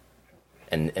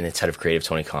and its head of creative,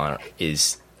 Tony Khan,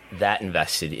 is that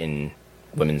invested in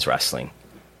women's wrestling.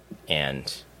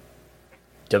 And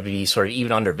WWE, sort of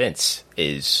even under Vince,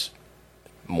 is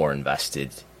more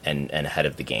invested and ahead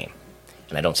of the game.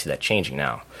 And I don't see that changing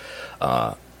now.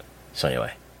 So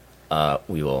anyway,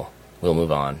 we'll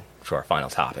move on to our final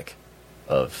topic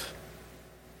of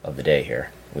the day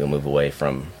here. We'll move away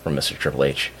from Mr. Triple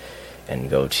H and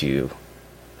go to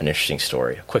an interesting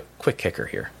story. A quick kicker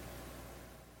here.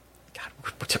 God,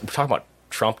 we're talking about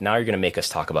Trump. Now you're going to make us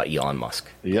talk about Elon Musk.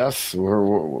 Yes,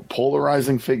 we're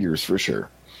polarizing figures for sure.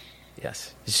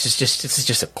 Yes, this is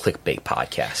just a clickbait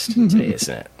podcast today,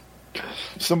 isn't it?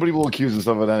 Somebody will accuse us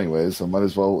of it anyway, so might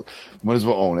as well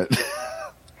own it.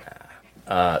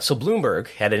 So Bloomberg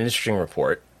had an interesting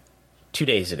report 2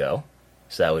 days ago.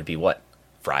 So that would be what,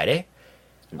 Friday?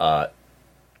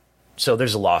 So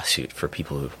there's a lawsuit for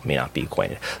people who may not be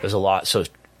acquainted. So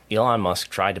Elon Musk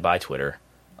tried to buy Twitter.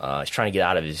 He's trying to get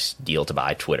out of his deal to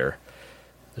buy Twitter.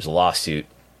 There's a lawsuit.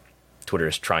 Twitter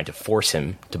is trying to force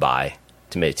him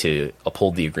to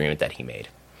uphold the agreement that he made.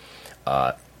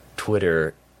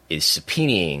 Twitter is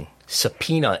subpoenaing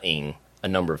a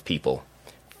number of people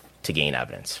to gain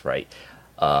evidence, right?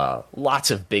 Lots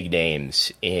of big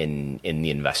names in the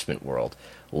investment world.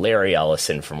 Larry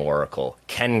Ellison from Oracle,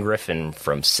 Ken Griffin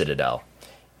from Citadel,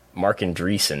 Mark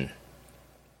Andreessen.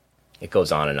 It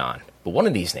goes on and on. But one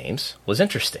of these names was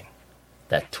interesting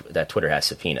that Twitter has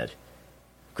subpoenaed.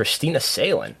 Christina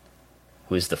Salen,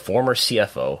 who is the former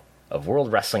CFO of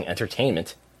World Wrestling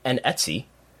Entertainment and Etsy,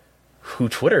 who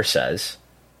Twitter says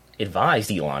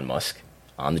advised Elon Musk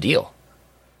on the deal.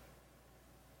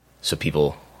 So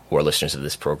people who are listeners of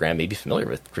this program may be familiar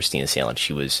with Christina Salen.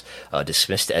 She was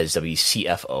dismissed as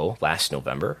WCFO last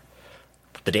November,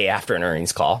 the day after an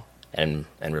earnings call, and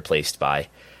replaced by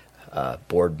a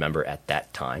board member at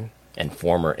that time and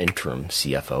former interim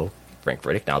CFO, Frank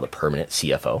Riddick, now the permanent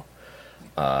CFO.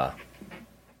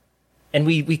 And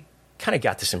we kind of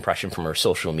got this impression from her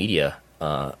social media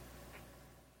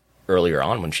earlier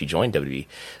on when she joined WWE,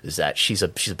 is that she's a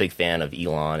big fan of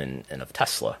Elon and of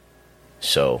Tesla.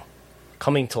 So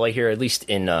coming to light here, at least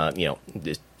in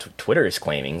Twitter is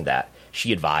claiming that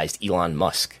she advised Elon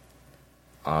Musk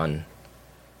on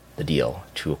the deal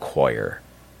to acquire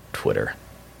Twitter,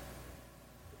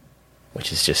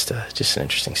 which is just an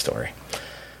interesting story.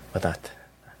 But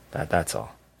that's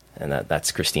all, and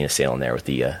that's Christina Salen there with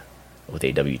the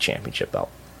AW Championship belt.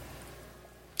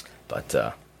 But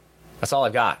that's all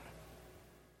I've got.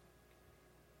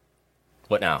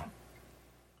 What now?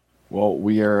 Well,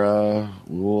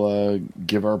 we'll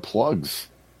give our plugs.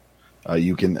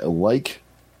 You can like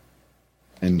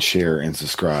and share and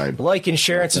subscribe. Like and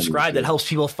share and subscribe. That helps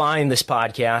people find this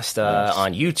podcast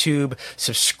on YouTube.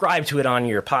 Subscribe to it on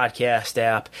your podcast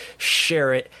app.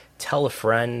 Share it. Tell a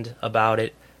friend about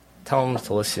it. Tell them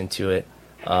to listen to it.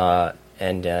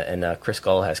 And Chris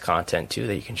Gull has content too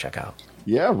that you can check out.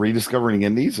 Yeah, Rediscovering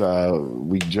Indies.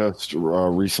 We just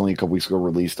recently, a couple weeks ago,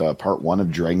 released part 1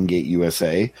 of Dragon Gate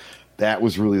USA. That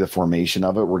was really the formation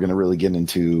of it. We're going to really get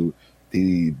into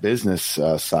the business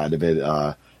side of it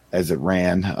as it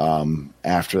ran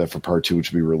after that for part 2,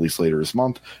 which will be released later this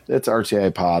month. That's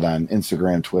RTI Pod on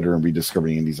Instagram, Twitter, and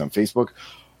Rediscovering Indies on Facebook.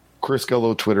 Chris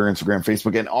Gullo, Twitter, Instagram,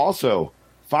 Facebook. And also,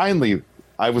 finally,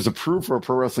 I was approved for a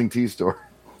Pro Wrestling Tee store.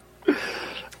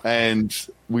 And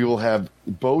we will have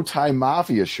Bowtie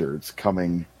Mafia shirts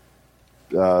coming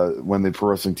when the Pro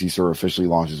Wrestling Tee store officially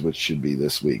launches, which should be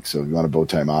this week. So if you want a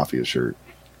Bowtie Mafia shirt,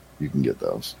 you can get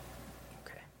those.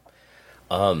 Okay.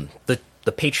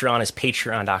 The Patreon is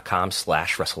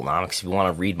patreon.com/WrestleNomics. If you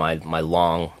want to read my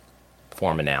long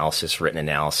form analysis, written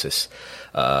analysis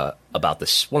about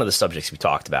this, one of the subjects we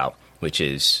talked about, which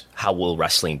is how will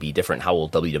wrestling be different? How will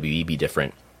WWE be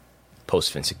different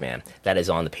post Vince McMahon? That is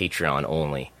on the Patreon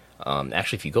only.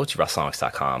 Actually, if you go to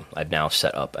WrestleNomics.com, I've now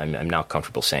set up, I'm now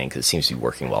comfortable saying because it seems to be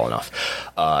working well enough.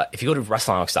 If you go to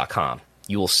WrestleNomics.com,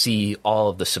 you will see all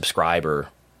of the subscriber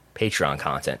Patreon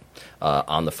content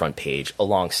on the front page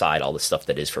alongside all the stuff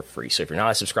that is for free. So if you're not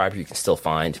a subscriber, you can still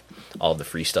find all of the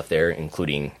free stuff there,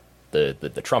 including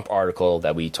the Trump article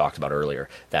that we talked about earlier.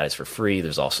 That is for free.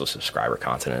 There's also subscriber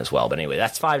content as well. But anyway,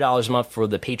 that's $5 a month for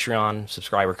the Patreon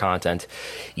subscriber content.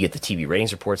 You get the TV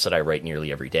ratings reports that I write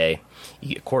nearly every day.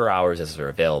 You get quarter hours as they're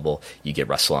available. You get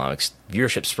WrestleNomics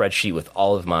viewership spreadsheet with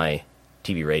all of my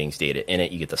TV ratings data in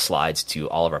it. You get the slides to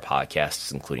all of our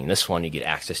podcasts, including this one. You get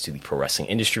access to the pro wrestling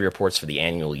industry reports for the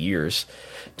annual years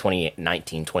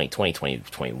 2019, 2020,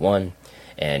 2021.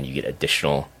 And you get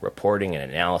additional reporting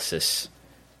and analysis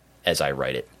as I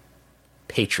write it.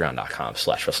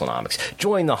 Patreon.com/WrestleNomics.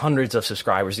 Join the hundreds of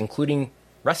subscribers, including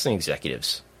wrestling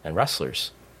executives and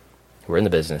wrestlers who are in the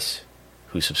business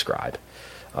who subscribe.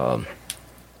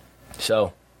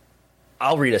 So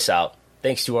I'll read us out.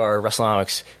 Thanks to our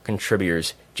WrestleNomics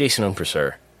contributors, Jason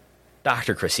Unpresser,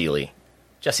 Dr. Chris Ely,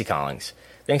 Jesse Collins.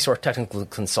 Thanks to our technical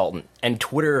consultant and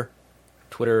Twitter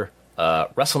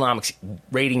WrestleNomics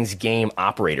ratings game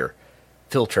operator,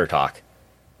 Phil Chertok.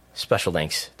 Special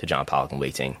thanks to John Pollock and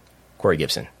Wei Ting, Corey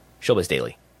Gibson, Showbiz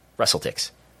Daily,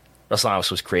 WrestleTix.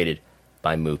 WrestleNomics was created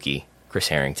by Mookie, Chris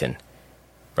Harrington.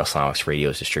 WrestleNomics Radio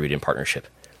is distributed in partnership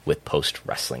with Post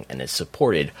Wrestling and is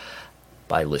supported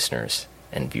by listeners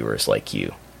and viewers like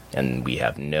you. And we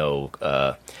have no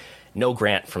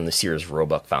grant from the Sears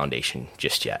Roebuck Foundation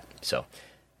just yet. So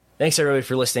thanks everybody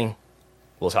for listening.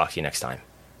 We'll talk to you next time.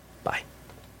 Bye.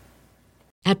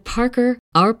 At Parker,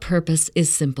 our purpose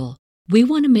is simple. We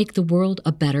want to make the world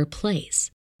a better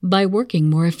place By working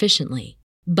more efficiently,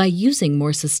 by using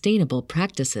more sustainable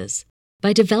practices,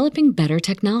 by developing better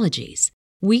technologies,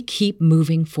 we keep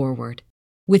moving forward.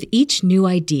 With each new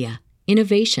idea,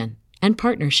 innovation, and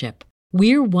partnership,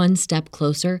 we're one step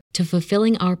closer to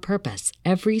fulfilling our purpose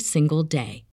every single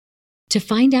day. To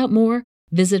find out more,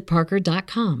 visit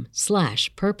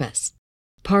parker.com/purpose.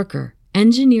 Parker,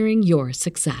 engineering your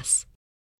success.